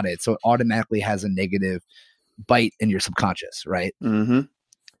or wanted, so it automatically has a negative bite in your subconscious, right? Mm-hmm.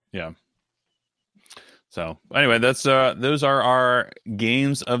 Yeah. So anyway, that's those are our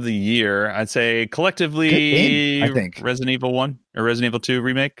games of the year. I'd say collectively, I think Resident Evil 1 or Resident Evil 2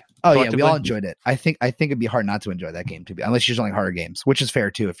 remake. Oh yeah, we all enjoyed it. I think it'd be hard not to enjoy that game unless you're just like horror games, which is fair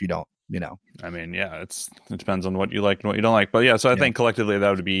too if you don't. I mean, yeah, it depends on what you like and what you don't like. But yeah, so I think collectively that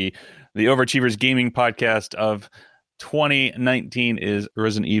would be the Overachievers Gaming Podcast of 2019 is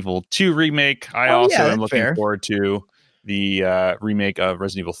Resident Evil 2 remake. I am looking forward to the remake of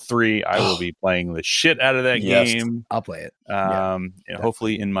Resident Evil 3. I will be playing the shit out of that game. I'll play it. And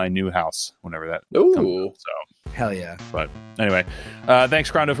hopefully in my new house whenever that comes out. So hell yeah. But anyway, thanks,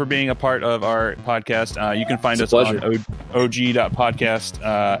 Crondo, for being a part of our podcast. You can find us on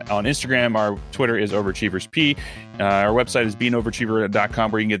og.podcast on Instagram. Our Twitter is overachieversp. Our website is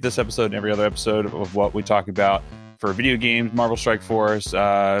beingoverachiever.com, where you can get this episode and every other episode of what we talk about for video games, Marvel Strike Force,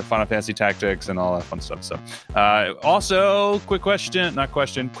 Final Fantasy Tactics, and all that fun stuff. So, also, quick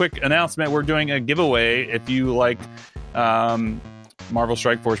announcement. We're doing a giveaway. If you like Marvel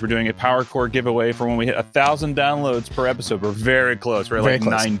Strike Force, we're doing a Power Core giveaway for when we hit 1,000 downloads per episode. We're very close. We're at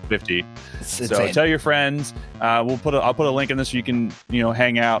 950. So insane. Tell your friends. I'll put a link in this so you can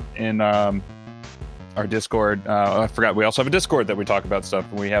hang out in our Discord. I forgot we also have a Discord that we talk about stuff,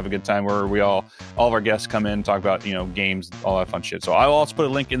 and we have a good time where all of our guests come in and talk about games, all that fun shit. So I will also put a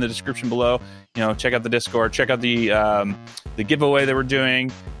link in the description below. Check out the Discord, check out the giveaway that we're doing.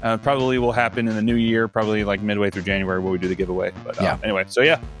 Probably will happen in the new year, probably like midway through January where we do the giveaway. But anyway, so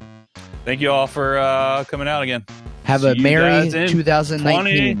yeah, thank you all for coming out again. Have a merry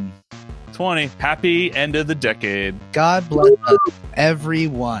 2019. 2020. Happy end of the decade. God bless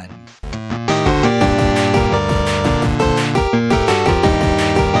everyone.